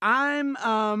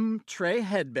 I'm Trey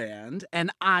Headband,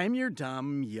 and I'm your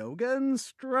dumb yoga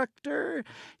instructor.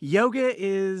 Yoga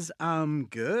is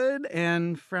good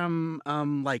and from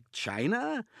like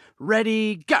China.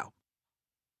 Ready, go.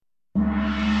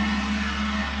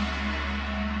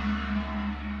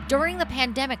 During the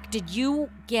pandemic, did you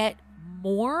get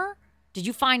more? Did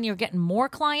you find you're getting more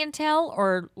clientele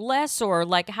or less? Or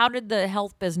like, how did the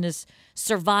health business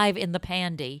survive in the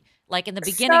pandy? Like in the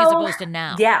beginning as opposed to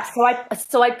now? Yeah,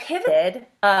 so I pivoted.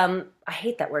 I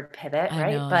hate that word pivot, I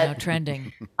right? know,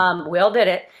 trending. We all did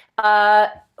it.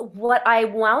 What I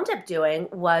wound up doing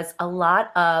was a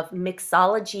lot of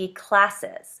mixology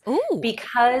classes. Ooh.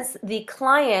 Because the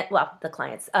clients,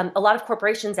 a lot of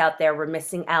corporations out there were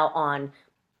missing out on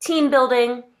team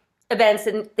building events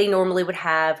that they normally would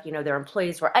have. Their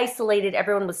employees were isolated.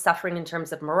 Everyone was suffering in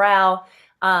terms of morale.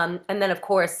 And then, of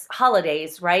course,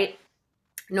 holidays, right?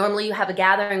 Normally you have a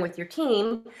gathering with your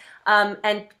team,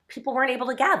 and people weren't able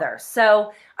to gather.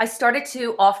 So I started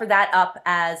to offer that up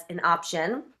as an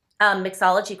option,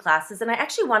 mixology classes. And I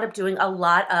actually wound up doing a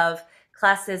lot of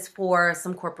classes for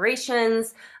some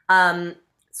corporations,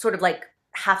 sort of like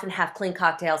half and half clean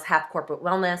cocktails, half corporate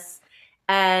wellness.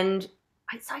 And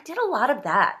so I did a lot of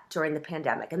that during the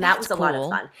pandemic, and that That's was a lot of cool.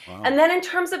 fun. Wow. And then in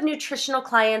terms of nutritional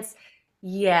clients,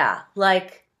 yeah,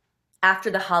 like after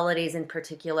the holidays in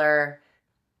particular,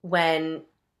 when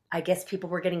I guess people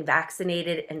were getting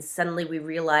vaccinated and suddenly we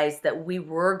realized that we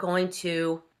were going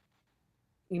to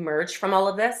emerge from all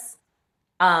of this,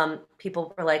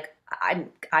 people were like,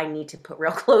 I need to put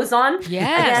real clothes on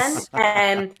Yes. again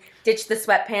and ditch the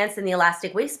sweatpants and the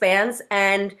elastic waistbands.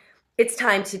 And it's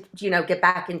time to, get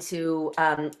back into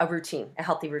a routine, a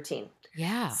healthy routine.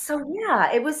 Yeah. So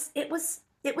yeah, it was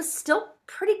still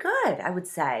pretty good, I would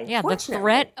say. Yeah, the fortunately.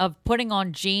 threat of putting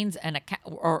on jeans and,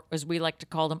 or as we like to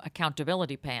call them,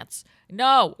 accountability pants.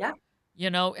 No. Yeah.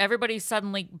 Everybody's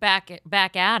suddenly back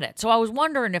at it. So I was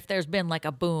wondering if there's been like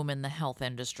a boom in the health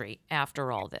industry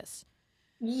after all this.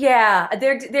 Yeah,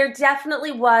 there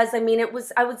definitely was. I mean, it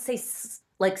was, I would say,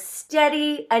 like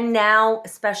steady, and now,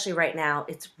 especially right now,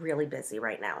 it's really busy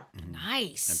right now.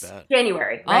 Nice. I bet.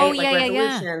 January, Oh, right? yeah, like yeah, yeah.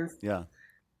 resolutions. Yeah.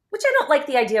 Which I don't like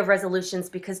the idea of resolutions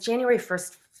because January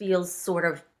 1st feels sort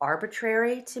of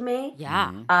arbitrary to me.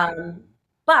 Yeah.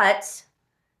 But,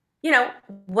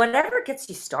 whatever gets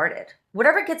you started,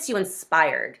 whatever gets you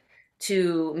inspired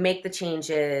to make the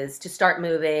changes, to start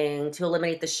moving, to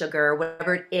eliminate the sugar,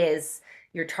 whatever it is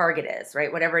your target is, right?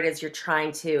 Whatever it is you're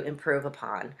trying to improve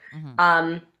upon.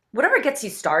 Whatever gets you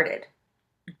started,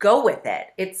 go with it.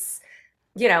 It's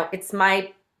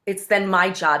then my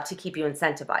job to keep you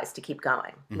incentivized to keep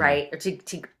going, right? Or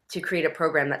to create a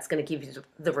program that's going to give you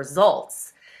the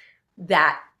results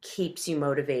that keeps you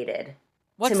motivated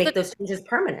What's to make the those changes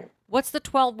permanent. What's the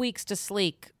 12 weeks to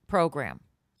sleek program?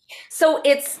 So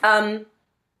it's I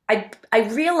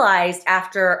realized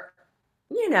after,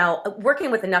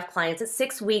 working with enough clients at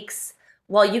 6 weeks,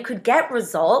 while you could get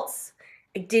results,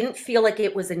 I didn't feel like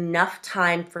it was enough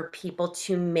time for people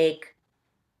to make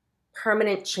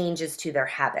permanent changes to their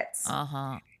habits.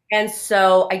 Uh-huh. And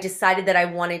so I decided that I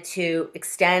wanted to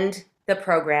extend the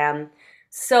program.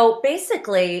 So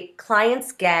basically,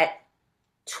 clients get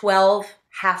 12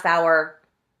 half-hour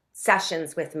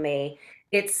sessions with me.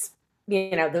 It's,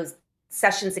 those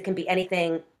sessions, it can be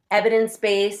anything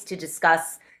evidence-based to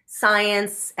discuss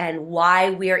science and why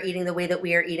we are eating the way that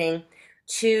we are eating,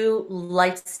 to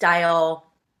lifestyle,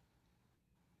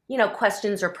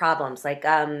 questions or problems. Like,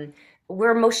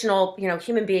 we're emotional,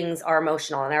 human beings are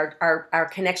emotional, and our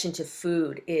connection to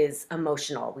food is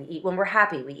emotional. We eat when we're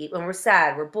happy, we eat when we're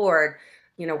sad, we're bored,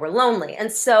 we're lonely. And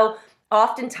so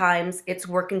oftentimes it's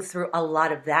working through a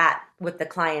lot of that with the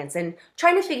clients and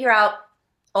trying to figure out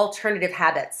alternative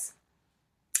habits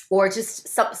or just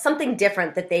something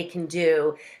different that they can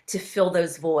do to fill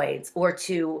those voids or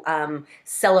to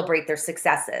celebrate their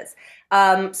successes.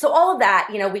 So all of that,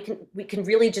 we can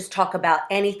really just talk about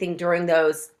anything during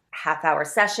those half-hour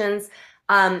sessions.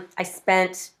 I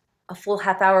spent a full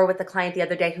half hour with a client the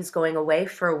other day who's going away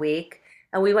for a week,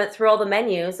 and we went through all the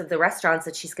menus of the restaurants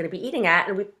that she's going to be eating at,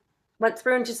 and we went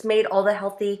through and just made all the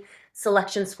healthy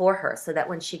selections for her so that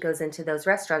when she goes into those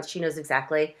restaurants, she knows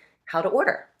exactly how to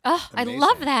order. Oh, Amazing. I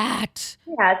love that.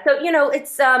 Yeah,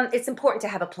 so it's important to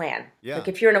have a plan. Yeah. Like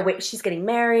if you're in a way, she's getting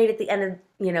married at the end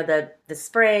of the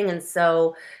spring, and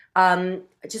so I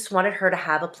just wanted her to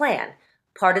have a plan.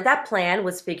 Part of that plan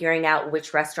was figuring out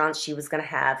which restaurants she was going to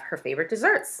have her favorite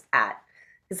desserts at.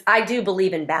 Because I do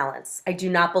believe in balance. I do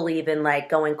not believe in like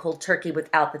going cold turkey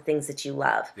without the things that you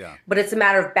love. Yeah. But it's a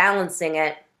matter of balancing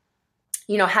it,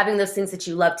 having those things that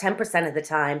you love 10% of the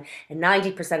time and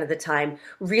 90% of the time,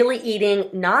 really eating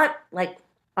not like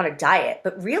on a diet,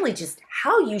 but really just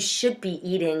how you should be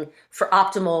eating for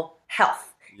optimal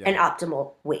health and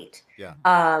optimal weight. Yeah.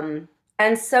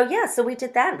 And so, so we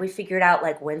did that. We figured out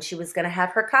like when she was going to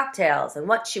have her cocktails and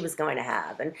what she was going to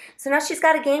have. And so now she's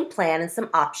got a game plan and some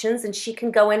options, and she can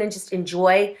go in and just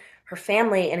enjoy her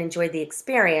family and enjoy the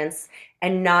experience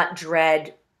and not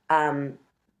dread,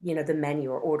 the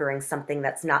menu or ordering something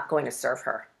that's not going to serve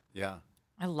her. Yeah.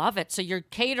 I love it. So you're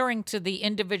catering to the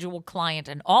individual client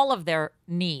and all of their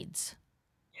needs.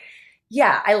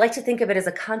 Yeah, I like to think of it as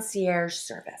a concierge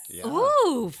service. Yeah.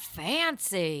 Ooh,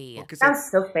 fancy. Well, 'cause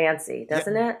Sounds so fancy,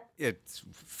 doesn't it? It's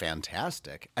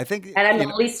fantastic. I think. And I'm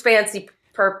the least fancy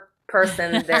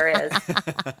person there is.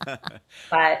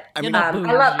 But I mean,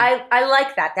 I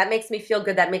like that. That makes me feel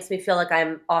good. That makes me feel like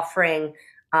I'm offering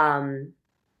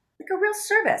like a real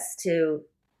service to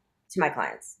my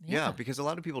clients. Yeah, because a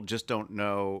lot of people just don't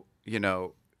know,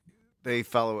 they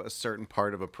follow a certain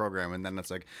part of a program, and then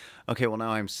it's like, okay, well, now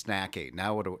I'm snacky.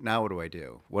 Now what do I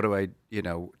do? What do I,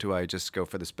 do I just go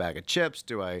for this bag of chips?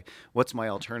 What's my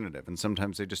alternative? And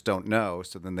sometimes they just don't know,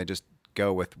 so then they just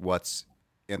go with what's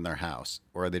in their house,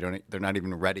 or they're not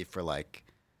even ready for like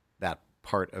that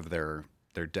part of their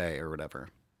day or whatever.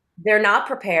 They're not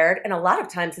prepared, and a lot of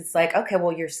times it's like, okay,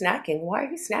 well, you're snacking. Why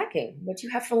are you snacking? What do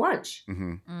you have for lunch?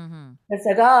 Mm-hmm. Mm-hmm. It's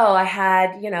like, oh, I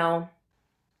had,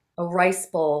 a rice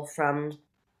bowl from,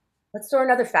 let's throw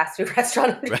another fast food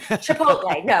restaurant,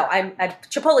 Chipotle. No,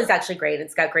 Chipotle is actually great.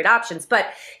 It's got great options, but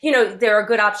there are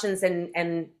good options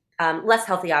and less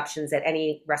healthy options at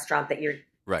any restaurant that you're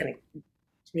going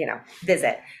to,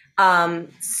 visit.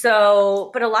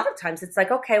 But a lot of times it's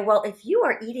like, okay, well, if you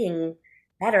are eating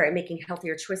better and making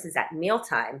healthier choices at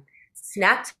mealtime,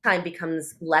 snack time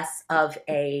becomes less of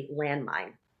a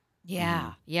landmine.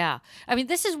 Yeah, yeah. I mean,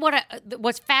 this is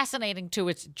what's fascinating too.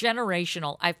 It's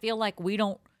generational. I feel like we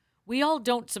all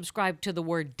don't subscribe to the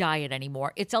word diet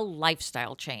anymore. It's a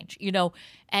lifestyle change,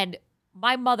 and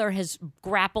my mother has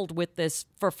grappled with this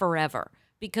for forever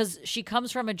because she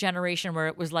comes from a generation where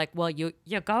it was like, well, you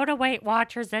go to Weight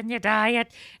Watchers and you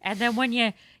diet, and then when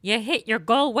you hit your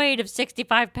goal weight of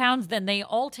 65 pounds, then they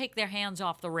all take their hands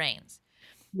off the reins.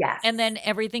 Yes. And then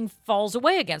everything falls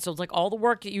away again. So it's like all the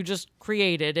work that you just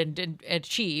created and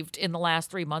achieved in the last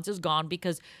 3 months is gone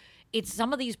because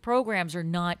some of these programs are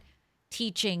not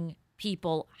teaching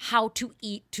people how to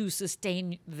eat to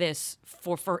sustain this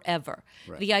for forever.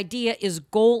 Right. The idea is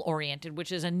goal oriented,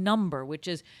 which is a number, which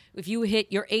is if you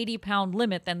hit your 80-pound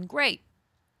limit, then great.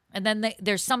 And then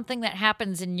there's something that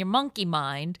happens in your monkey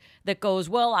mind that goes,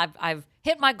 well, I've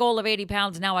hit my goal of 80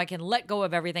 pounds. Now I can let go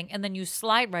of everything. And then you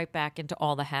slide right back into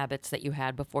all the habits that you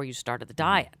had before you started the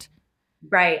diet.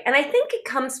 Right. And I think it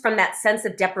comes from that sense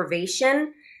of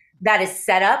deprivation that is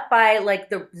set up by like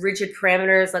the rigid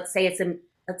parameters. Let's say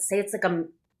it's like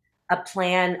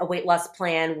a weight loss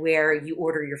plan where you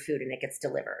order your food and it gets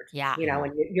delivered. Yeah. You know,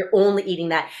 and you're only eating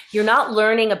that. You're not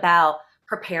learning about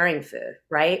preparing food,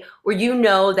 right? Or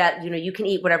that, you can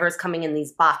eat whatever is coming in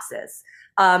these boxes.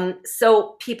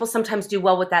 So people sometimes do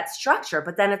well with that structure,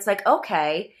 but then it's like,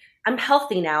 okay, I'm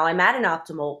healthy now. I'm at an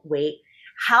optimal weight.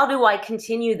 How do I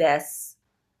continue this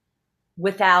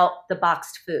without the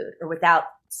boxed food or without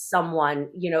someone,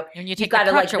 And you you've take got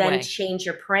the to like crutch then away. change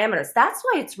your parameters. That's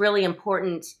why it's really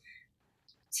important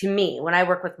to me when I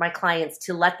work with my clients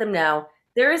to let them know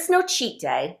there is no cheat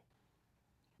day.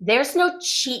 There's no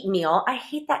cheat meal. I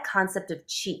hate that concept of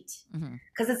cheat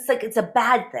because it's like, it's a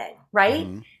bad thing, right?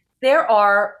 Mhm. There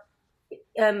are,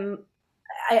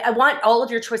 I want all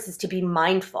of your choices to be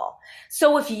mindful.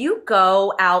 So if you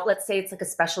go out, let's say it's like a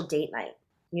special date night,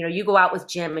 you go out with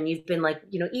Jim and you've been like,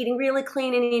 eating really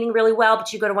clean and eating really well,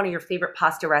 but you go to one of your favorite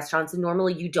pasta restaurants and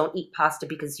normally you don't eat pasta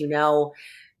because you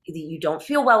don't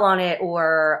feel well on it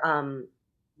or,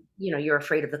 you're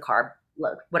afraid of the carb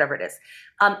load, whatever it is.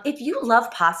 If you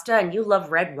love pasta and you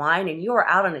love red wine and you are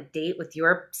out on a date with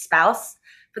your spouse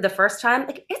for the first time,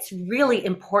 like it's really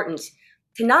important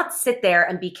to not sit there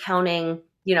and be counting,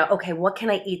 okay, what can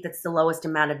I eat that's the lowest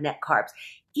amount of net carbs?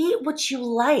 Eat what you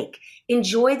like.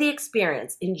 Enjoy the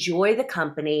experience. Enjoy the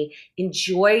company.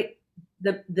 Enjoy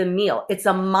the meal. It's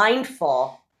a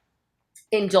mindful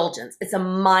indulgence. It's a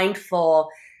mindful,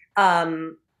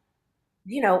 dinner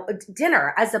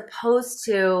as opposed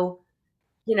to,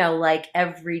 like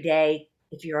every day,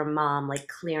 if you're a mom, like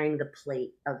clearing the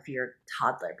plate of your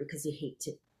toddler because you hate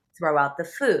to throw out the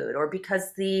food or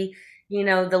because the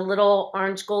little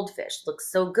orange goldfish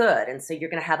looks so good. And so you're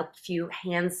going to have a few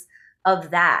hands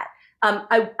of that.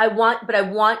 I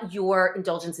want your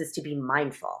indulgences to be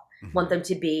mindful. Want them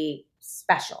to be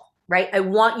special, right? I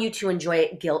want you to enjoy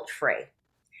it guilt-free.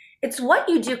 It's what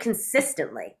you do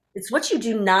consistently. It's what you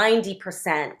do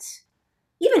 90%,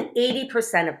 even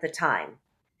 80% of the time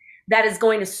that is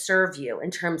going to serve you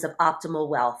in terms of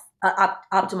optimal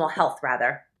health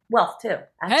rather. Wealth too.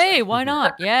 Actually. Hey, why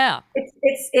not? Yeah.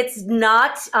 It's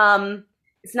not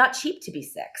cheap to be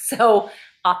sick. So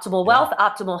optimal wealth,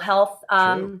 optimal health,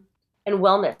 and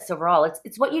wellness overall.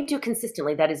 It's what you do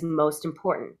consistently that is most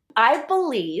important. I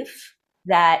believe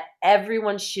that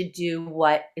everyone should do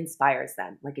what inspires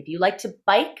them. Like if you like to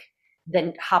bike,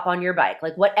 then hop on your bike.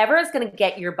 Like whatever is going to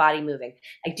get your body moving.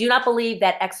 I do not believe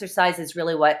that exercise is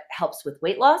really what helps with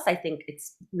weight loss. I think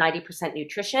it's 90%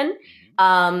 nutrition.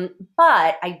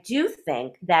 But I do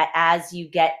think that as you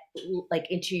get like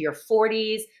into your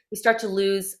 40s, we start to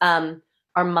lose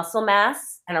our muscle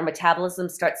mass and our metabolism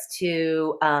starts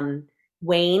to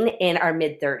wane in our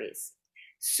mid 30s.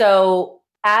 So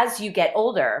as you get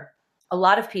older, a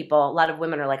lot of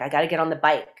women are like, I got to get on the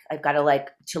bike. I've got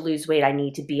to lose weight. I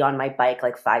need to be on my bike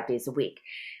like 5 days a week.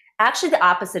 Actually, the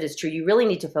opposite is true. You really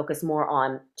need to focus more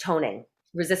on toning,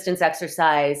 resistance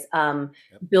exercise,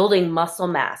 building muscle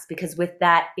mass, because with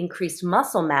that increased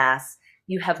muscle mass,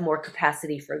 you have more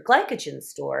capacity for glycogen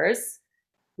stores,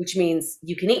 which means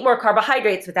you can eat more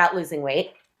carbohydrates without losing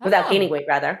weight, without gaining weight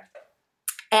rather.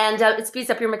 And it speeds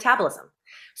up your metabolism.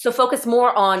 So focus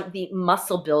more on the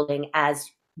muscle building as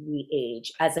we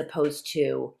age, as opposed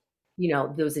to,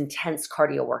 those intense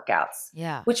cardio workouts,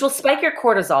 which will spike your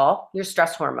cortisol, your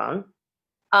stress hormone,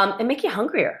 and make you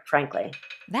hungrier, frankly.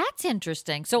 That's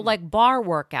interesting. So like bar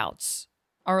workouts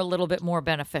are a little bit more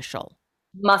beneficial.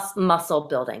 Muscle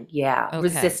building. Yeah. Okay.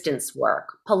 Resistance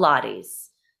work, Pilates,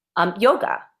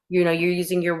 yoga, you're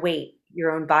using your weight, your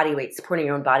own body weight, supporting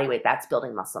your own body weight. That's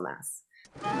building muscle mass.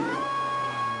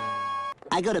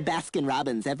 I go to Baskin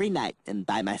Robbins every night and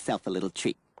buy myself a little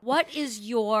treat. What is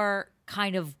your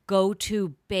kind of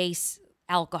go-to base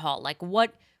alcohol? Like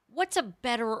what's a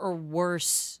better or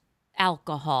worse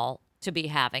alcohol to be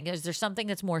having? Is there something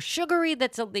that's more sugary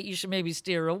that you should maybe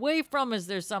steer away from? Is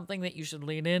there something that you should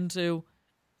lean into?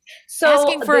 So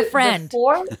asking for a friend.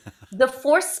 The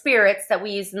four spirits that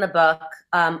we use in the book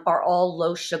are all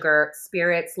low sugar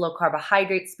spirits, low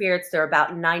carbohydrate spirits. They're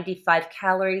about 95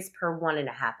 calories per 1.5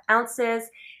 ounces.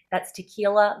 That's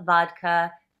tequila,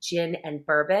 vodka, gin, and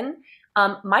bourbon.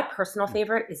 My personal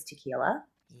favorite is tequila.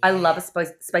 I love a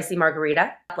spicy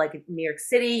margarita. Like in New York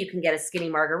City, you can get a skinny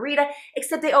margarita,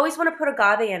 except they always want to put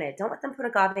agave in it. Don't let them put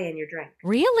agave in your drink.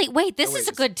 Really? Wait, this is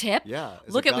a good tip. Yeah.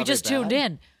 Look at, we just tuned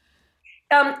in.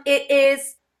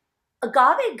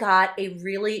 Agave got a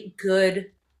really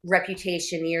good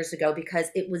reputation years ago because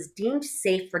it was deemed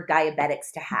safe for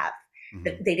diabetics to have.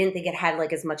 Mm-hmm. They didn't think it had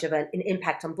like as much of an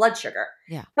impact on blood sugar.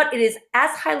 Yeah. But it is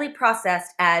as highly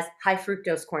processed as high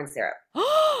fructose corn syrup.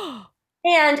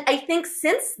 And I think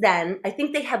since then, I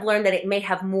think they have learned that it may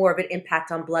have more of an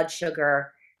impact on blood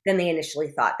sugar than they initially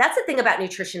thought. That's the thing about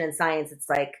nutrition and science. It's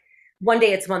like one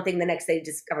day it's one thing, the next day you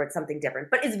discovered something different,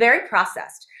 but it's very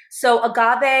processed. So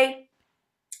agave,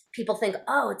 people think,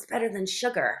 oh, it's better than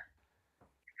sugar.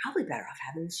 Probably better off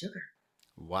having the sugar.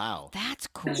 Wow. That's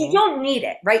cool. But you don't need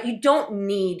it, right? You don't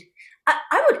need,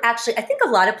 I would actually, I think a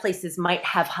lot of places might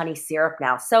have honey syrup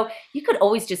now. So you could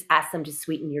always just ask them to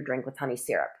sweeten your drink with honey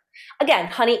syrup. Again,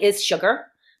 honey is sugar,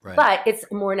 Right. but it's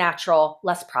a more natural,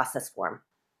 less processed form.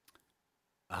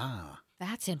 Ah.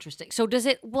 That's interesting. So does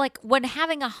it, like, when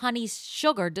having a honey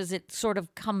sugar, does it sort of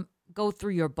go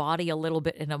through your body a little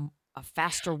bit in a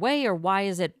faster way, or why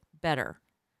is it better?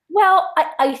 Well,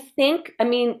 I think, I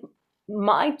mean,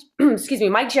 my,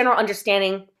 my general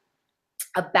understanding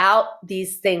about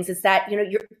these things is that, you know,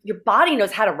 your body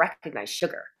knows how to recognize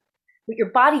sugar. What your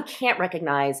body can't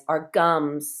recognize are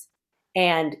gums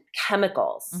and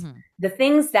chemicals, the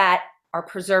things that are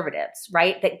preservatives,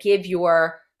 right? That give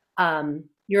your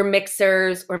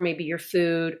mixers or maybe your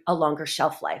food a longer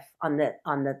shelf life on the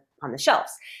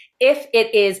shelves. If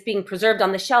it is being preserved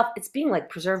on the shelf, it's being like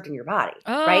preserved in your body,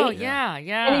 right? Oh, yeah.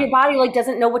 And your body like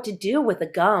doesn't know what to do with a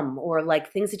gum or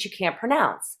like things that you can't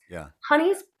pronounce. Yeah.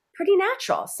 Honey's pretty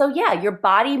natural. So yeah, your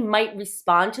body might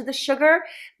respond to the sugar.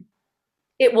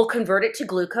 It will convert it to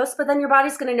glucose, but then your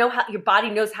body's going to know how, your body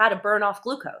knows how to burn off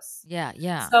glucose.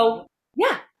 Yeah. So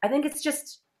yeah, I think it's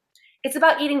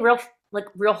about eating real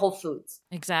whole foods.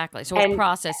 Exactly. So it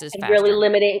processes and faster. really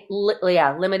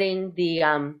limiting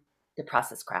the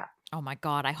processed crap. Oh my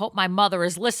God, I hope my mother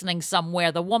is listening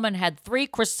somewhere. The woman had 3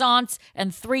 croissants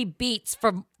and 3 beets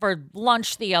for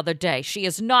lunch the other day. She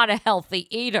is not a healthy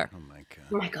eater. Oh my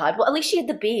God. Well, at least she had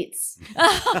the beets.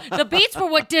 The beets were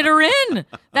what did her in.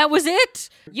 That was it.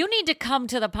 You need to come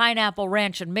to the Pineapple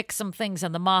Ranch and mix some things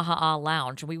in the Maha'a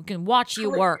Lounge. We can watch you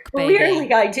work, baby.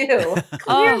 Clearly I do.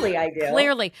 Clearly I do.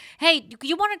 Clearly. Hey,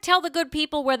 you want to tell the good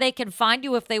people where they can find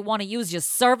you if they want to use your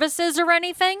services or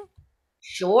anything?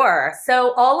 Sure.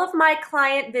 So all of my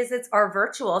client visits are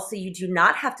virtual, so you do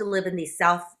not have to live in the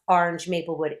South Orange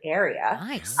Maplewood area.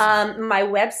 Nice. My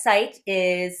website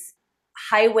is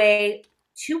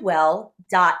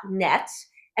highway2well.net,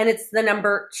 and it's the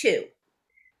number 2.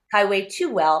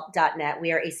 highway2well.net.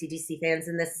 We are AC/DC fans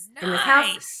in this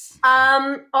house.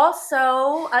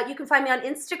 Also, you can find me on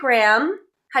Instagram,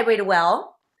 Highway to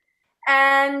Well.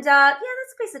 And yeah,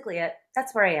 that's basically it.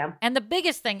 That's where I am. And the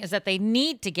biggest thing is that they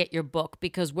need to get your book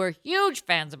because we're huge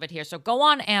fans of it here. So go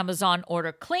on Amazon,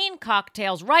 order Clean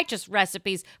Cocktails, Righteous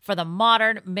Recipes for the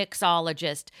Modern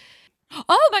Mixologist.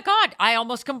 Oh my God, I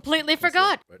almost completely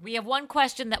forgot. We have one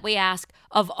question that we ask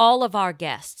of all of our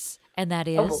guests, and that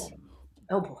is...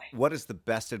 Oh boy. What is the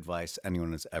best advice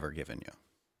anyone has ever given you?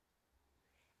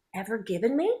 Ever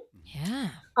given me? Yeah.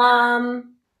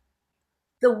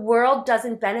 The world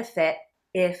doesn't benefit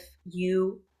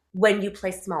when you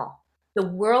play small. The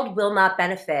world will not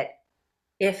benefit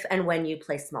if and when you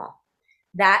play small.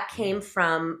 That came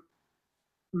from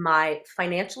my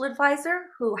financial advisor,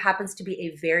 who happens to be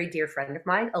a very dear friend of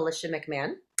mine, Alicia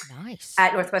McMahon. Nice.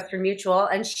 At Northwestern Mutual.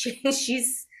 And she was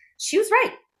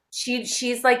right.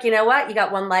 She's like, you know what? You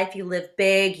got one life, you live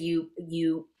big, you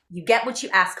get what you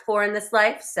ask for in this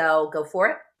life, so go for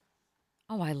it.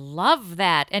 Oh, I love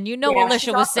that. And you know, Yeah, Alicia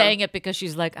she's was awesome. saying it because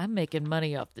she's like, I'm making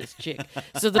money off this chick.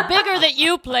 So the bigger that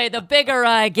you play, the bigger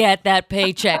I get that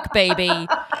paycheck, baby.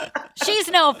 She's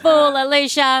no fool,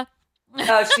 Alicia.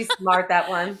 Oh, she's smart, that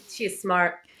one. She's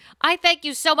smart. I thank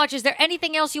you so much. Is there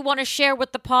anything else you want to share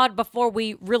with the pod before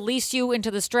we release you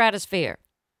into the stratosphere?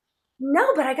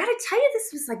 No, but I got to tell you, this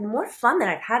was like more fun than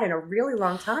I've had in a really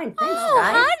long time. Thanks, Oh,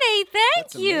 guys. honey, thank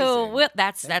That's you. amazing. Well,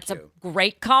 that's Thank a you.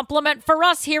 great compliment for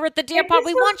us here at the Dear Pod. This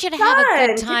We was want you to have a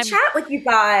good fun time. to chat with you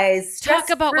guys.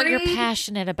 Talk about what you're Stress-free.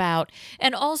 passionate about.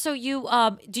 And also, you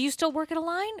do you still work at a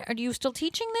line? Are you still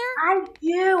teaching there? I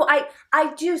do.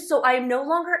 I do. So I'm no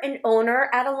longer an owner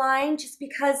at Align just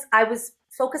because I was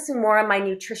focusing more on my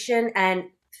nutrition and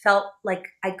felt like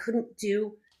I couldn't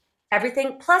do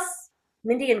everything. Plus,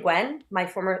 Mindy and Gwen, my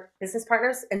former business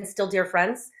partners and still dear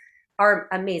friends, are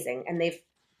amazing and they've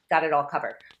got it all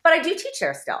covered. But I do teach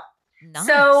there still. Nice.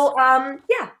 So,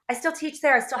 yeah, I still teach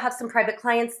there. I still have some private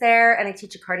clients there, and I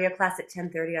teach a cardio class at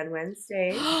 10:30 on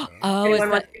Wednesdays. Oh, Anyone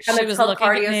wants to come, she it's was called looking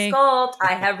at Cardio me. Sculpt.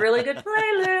 I have really good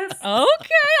playlists. Okay, I'm all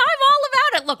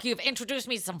about it. Look, you've introduced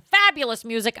me to some fabulous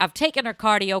music. I've taken her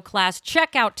cardio class.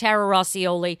 Check out Tara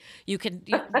Rossioli. You can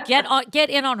get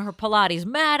in on her Pilates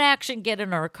mat action, get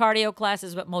in on her cardio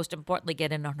classes, but most importantly,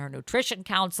 get in on her nutrition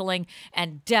counseling,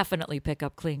 and definitely pick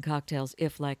up Clean Cocktails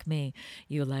if, like me,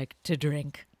 you like to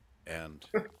drink. And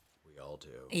we all all do.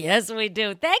 Yes, we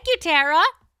do. Thank you, Tara.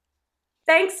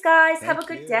 Thanks, guys. Have a Thank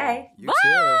good you. day. You Bye.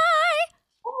 too.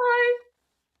 Bye.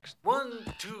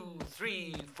 1, 2,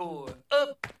 3, 4.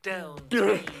 Up, down,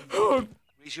 3.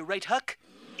 Raise your right huck.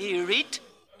 Ear it.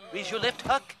 Raise your left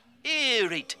huck.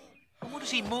 Ear it. I want to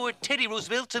see more Teddy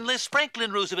Roosevelts and less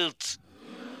Franklin Roosevelts.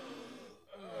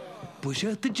 Push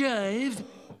out the jive.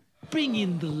 Bring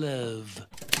in the love.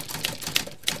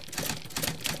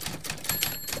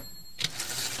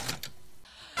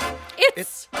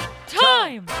 It's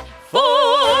time for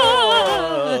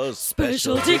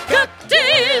specialty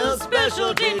cocktail,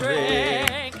 specialty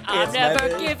drink. I'm It's never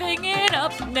never- giving it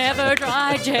up, never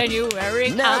dry January.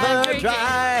 I'm Never drinking.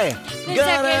 dry. The Gonna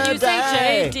second you die.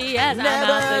 say JT as I'm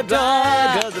Never out the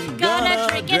dry, door. 'cause I'm Gonna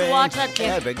drink and watch the kid.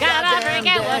 every Gotta drink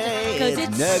and watch goddamn it, 'cause day.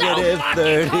 it's negative so fucking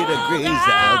 30 cold degrees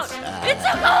out. outside. It's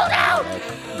so cold out.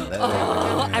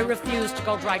 Oh, I refuse to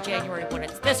go dry January when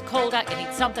it's this cold out. You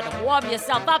need something to warm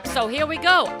yourself up, so here we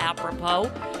go. Apropos,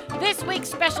 this week's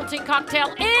specialty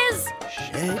cocktail is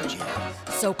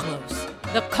so close.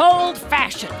 The Cold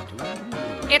Fashioned.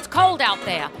 It's cold out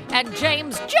there, and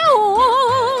James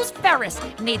Jules Ferris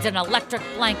needs an electric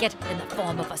blanket in the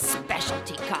form of a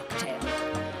specialty cocktail.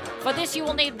 For this, you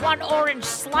will need 1 orange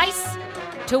slice,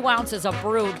 2 ounces of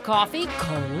brewed coffee,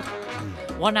 cold,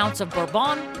 1 ounce of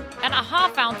bourbon, and a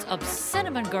 ½ ounce of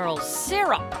Cinnamon Girl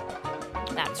syrup.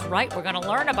 That's right, we're going to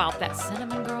learn about that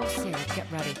Cinnamon Girl syrup.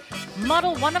 Get ready.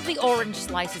 Muddle 1 of the orange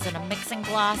slices in a mixing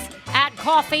glass. Add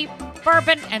coffee,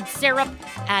 bourbon, and syrup.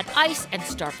 Add ice and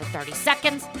stir for 30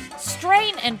 seconds.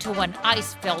 Strain into an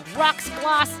ice-filled rocks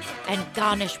glass and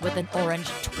garnish with an orange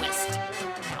twist.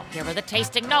 Now, here are the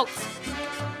tasting notes.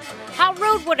 How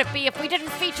rude would it be if we didn't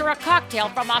feature a cocktail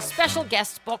from our special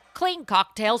guest's book, Clean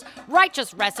Cocktails,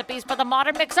 Righteous Recipes for the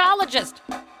Modern Mixologist?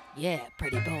 Yeah,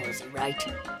 pretty ballsy, right?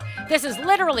 This is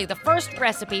literally the first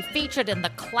recipe featured in the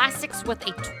Classics with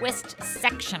a Twist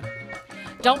section.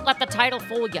 Don't let the title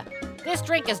fool you. This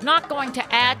drink is not going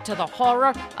to add to the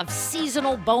horror of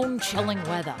seasonal bone-chilling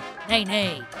weather. Nay,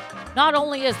 nay. Not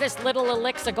only is this little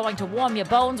elixir going to warm your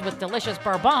bones with delicious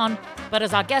bourbon, but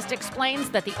as our guest explains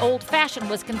that the old-fashioned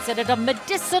was considered a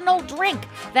medicinal drink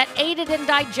that aided in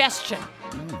digestion.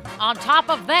 On top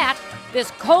of that,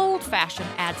 this cold fashion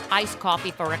adds iced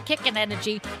coffee for a kick in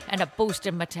energy and a boost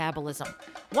in metabolism.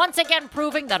 Once again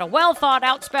proving that a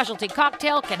well-thought-out specialty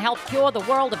cocktail can help cure the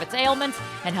world of its ailments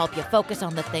and help you focus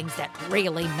on the things that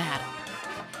really matter.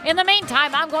 In the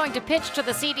meantime, I'm going to pitch to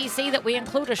the CDC that we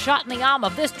include a shot in the arm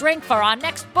of this drink for our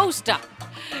next booster.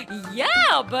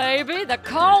 Yeah, baby, the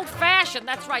cold fashion.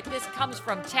 That's right, this comes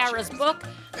from Tara's book.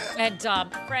 And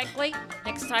frankly,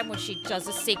 next time when she does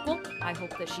a sequel, I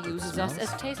hope that she uses us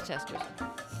as taste testers.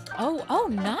 Oh,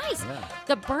 nice. Yeah.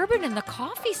 The bourbon and the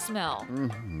coffee smell.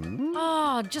 Mm-hmm.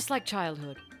 Oh, just like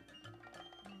childhood.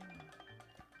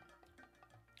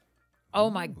 Oh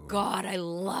my God, I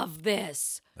love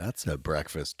this. That's a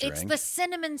breakfast drink. It's the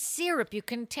cinnamon syrup. You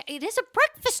can it is a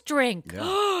breakfast drink.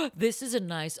 Yeah. This is a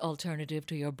nice alternative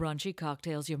to your brunchy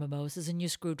cocktails, your mimosas, and your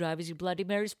screwdrivers, your Bloody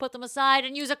Marys. Put them aside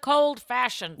and use a cold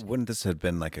fashioned. Wouldn't this have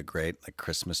been like a great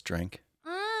Christmas drink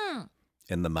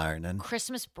in the morning?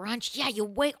 Christmas brunch. Yeah, you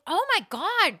wait. Oh my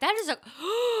God, that is a.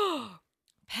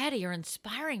 Patty, you're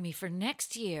inspiring me for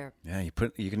next year. Yeah,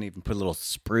 you can even put a little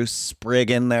spruce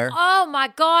sprig in there. Oh my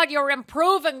God, you're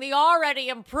improving the already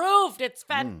improved. It's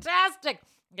fantastic.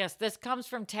 Yes, this comes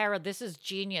from Tara. This is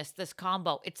genius, this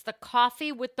combo. It's the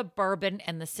coffee with the bourbon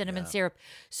and the cinnamon syrup.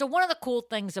 So one of the cool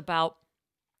things about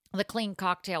the Clean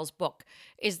Cocktails book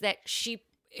is that she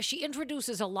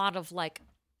introduces a lot of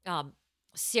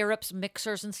syrups,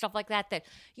 mixers and stuff like that. That,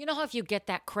 you know how if you get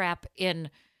that crap in...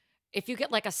 If you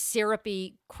get like a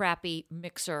syrupy, crappy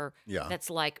mixer that's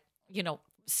like,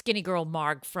 Skinny Girl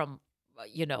Marg from,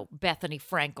 Bethany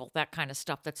Frankel, that kind of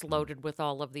stuff that's loaded with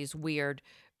all of these weird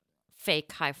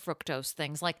fake high fructose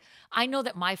things. Like, I know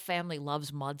that my family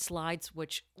loves mudslides,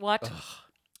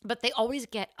 but they always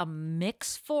get a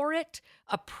mix for it,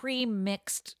 a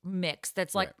pre-mixed mix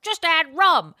that's like, just add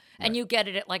rum. And you get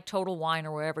it at like Total Wine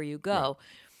or wherever you go. Right.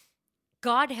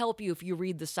 God help you if you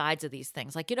read the sides of these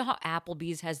things. Like, you know how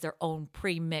Applebee's has their own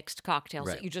pre-mixed cocktails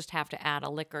that you just have to add a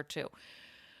liquor to.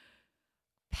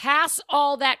 Pass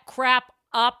all that crap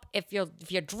up. If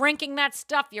you're drinking that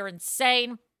stuff, you're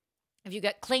insane. If you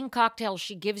get Clean Cocktails,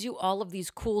 she gives you all of these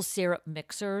cool syrup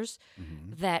mixers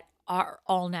that are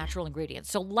all natural ingredients.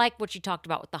 So like what you talked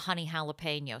about with the honey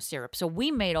jalapeno syrup. So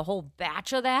we made a whole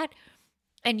batch of that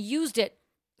and used it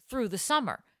through the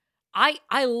summer.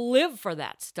 I live for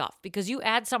that stuff because you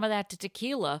add some of that to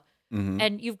tequila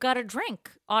and you've got a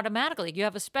drink automatically. You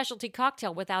have a specialty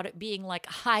cocktail without it being like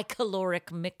a high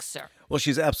caloric mixer. Well,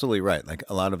 she's absolutely right. Like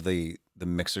a lot of the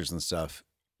mixers and stuff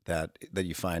that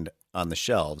you find on the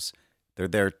shelves, they're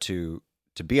there to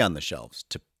be on the shelves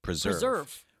to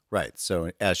preserve. Right.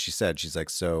 So as she said, she's like,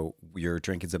 so you're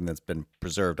drinking something that's been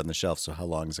preserved on the shelf. So how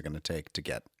long is it going to take to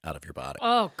get out of your body?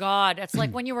 Oh, God. It's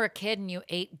like when you were a kid and you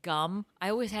ate gum. I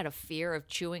always had a fear of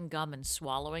chewing gum and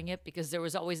swallowing it because there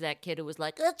was always that kid who was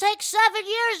like, it'll take 7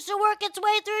 years to work its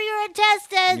way through your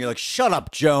intestines. And you're like, shut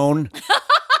up, Joan.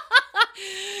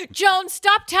 Joan,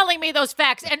 stop telling me those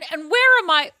facts. And where are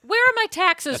my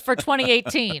taxes for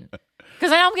 2018?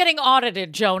 Because I'm getting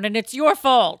audited, Joan, and it's your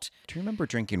fault. Do you remember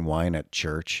drinking wine at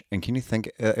church? And can you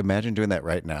imagine doing that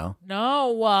right now?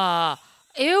 No.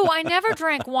 Ew, I never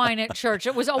drank wine at church.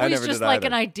 It was always just like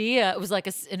an idea. It was like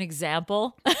an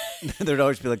example. There'd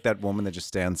always be like that woman that just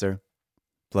stands there.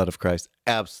 Blood of Christ.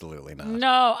 Absolutely not.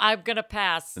 No, I'm going to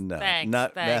pass. No, Thanks.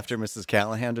 not thanks. after Mrs.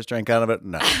 Callahan just drank out of it.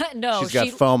 No. No, She's got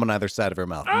foam on either side of her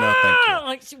mouth. No, thank you.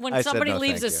 Like when I said somebody no,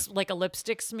 leaves thank you. like a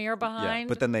lipstick smear behind. Yeah,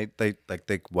 but then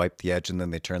they wipe the edge and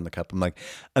then they turn the cup. I'm like,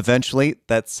 eventually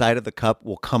that side of the cup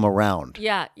will come around.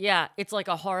 Yeah. It's like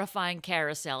a horrifying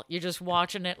carousel. You're just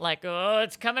watching it like, oh,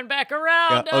 it's coming back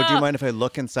around. Oh, do you mind if I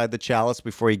look inside the chalice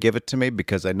before you give it to me?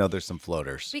 Because I know there's some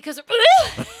floaters. Because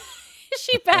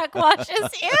she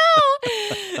backwashes.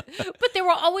 Ew. But there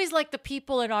were always like the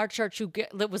people in our church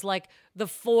that was like the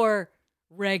 4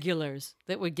 regulars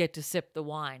that would get to sip the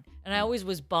wine. And I always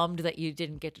was bummed that you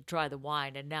didn't get to try the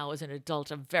wine. And now as an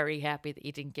adult, I'm very happy that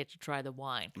you didn't get to try the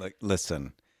wine. Like,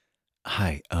 listen.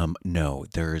 Hi, no,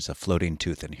 there's a floating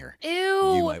tooth in here. Ew.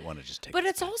 You might want to just take it. But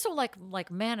it's also like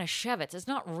Manischewitz. It's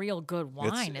not real good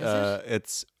wine, is it?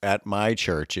 It's at my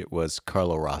church, it was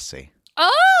Carlo Rossi. Oh!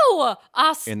 In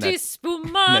Asti that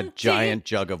Spumante. giant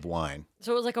jug of wine.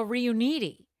 So it was like a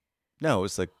Riuniti. No, it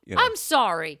was like, you know. I'm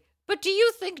sorry, but do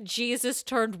you think Jesus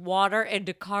turned water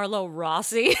into Carlo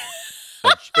Rossi?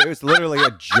 It was literally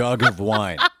a jug of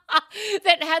wine.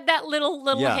 That had that little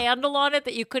Yeah. handle on it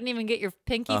that you couldn't even get your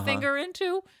pinky finger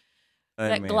into?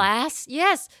 I mean, Glass?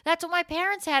 Yes, that's what my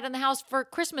parents had in the house for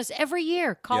Christmas every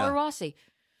year, Carlo Yeah. Rossi.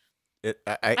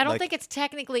 I don't like, think it's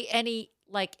technically any,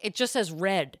 like, it just says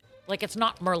red. Like, it's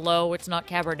not Merlot, it's not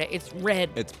Cabernet, it's red.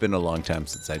 It's been a long time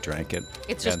since I drank it.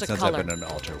 It's just and a since color. I've been an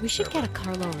altar. We should server. get a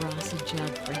Carlo Rossi jug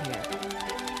for here.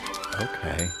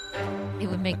 Okay. It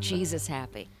would make Jesus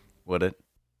happy. Would it?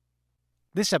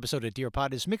 This episode of Dear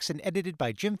Pod is mixed and edited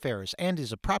by Jim Ferris and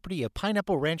is a property of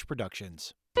Pineapple Ranch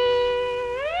Productions.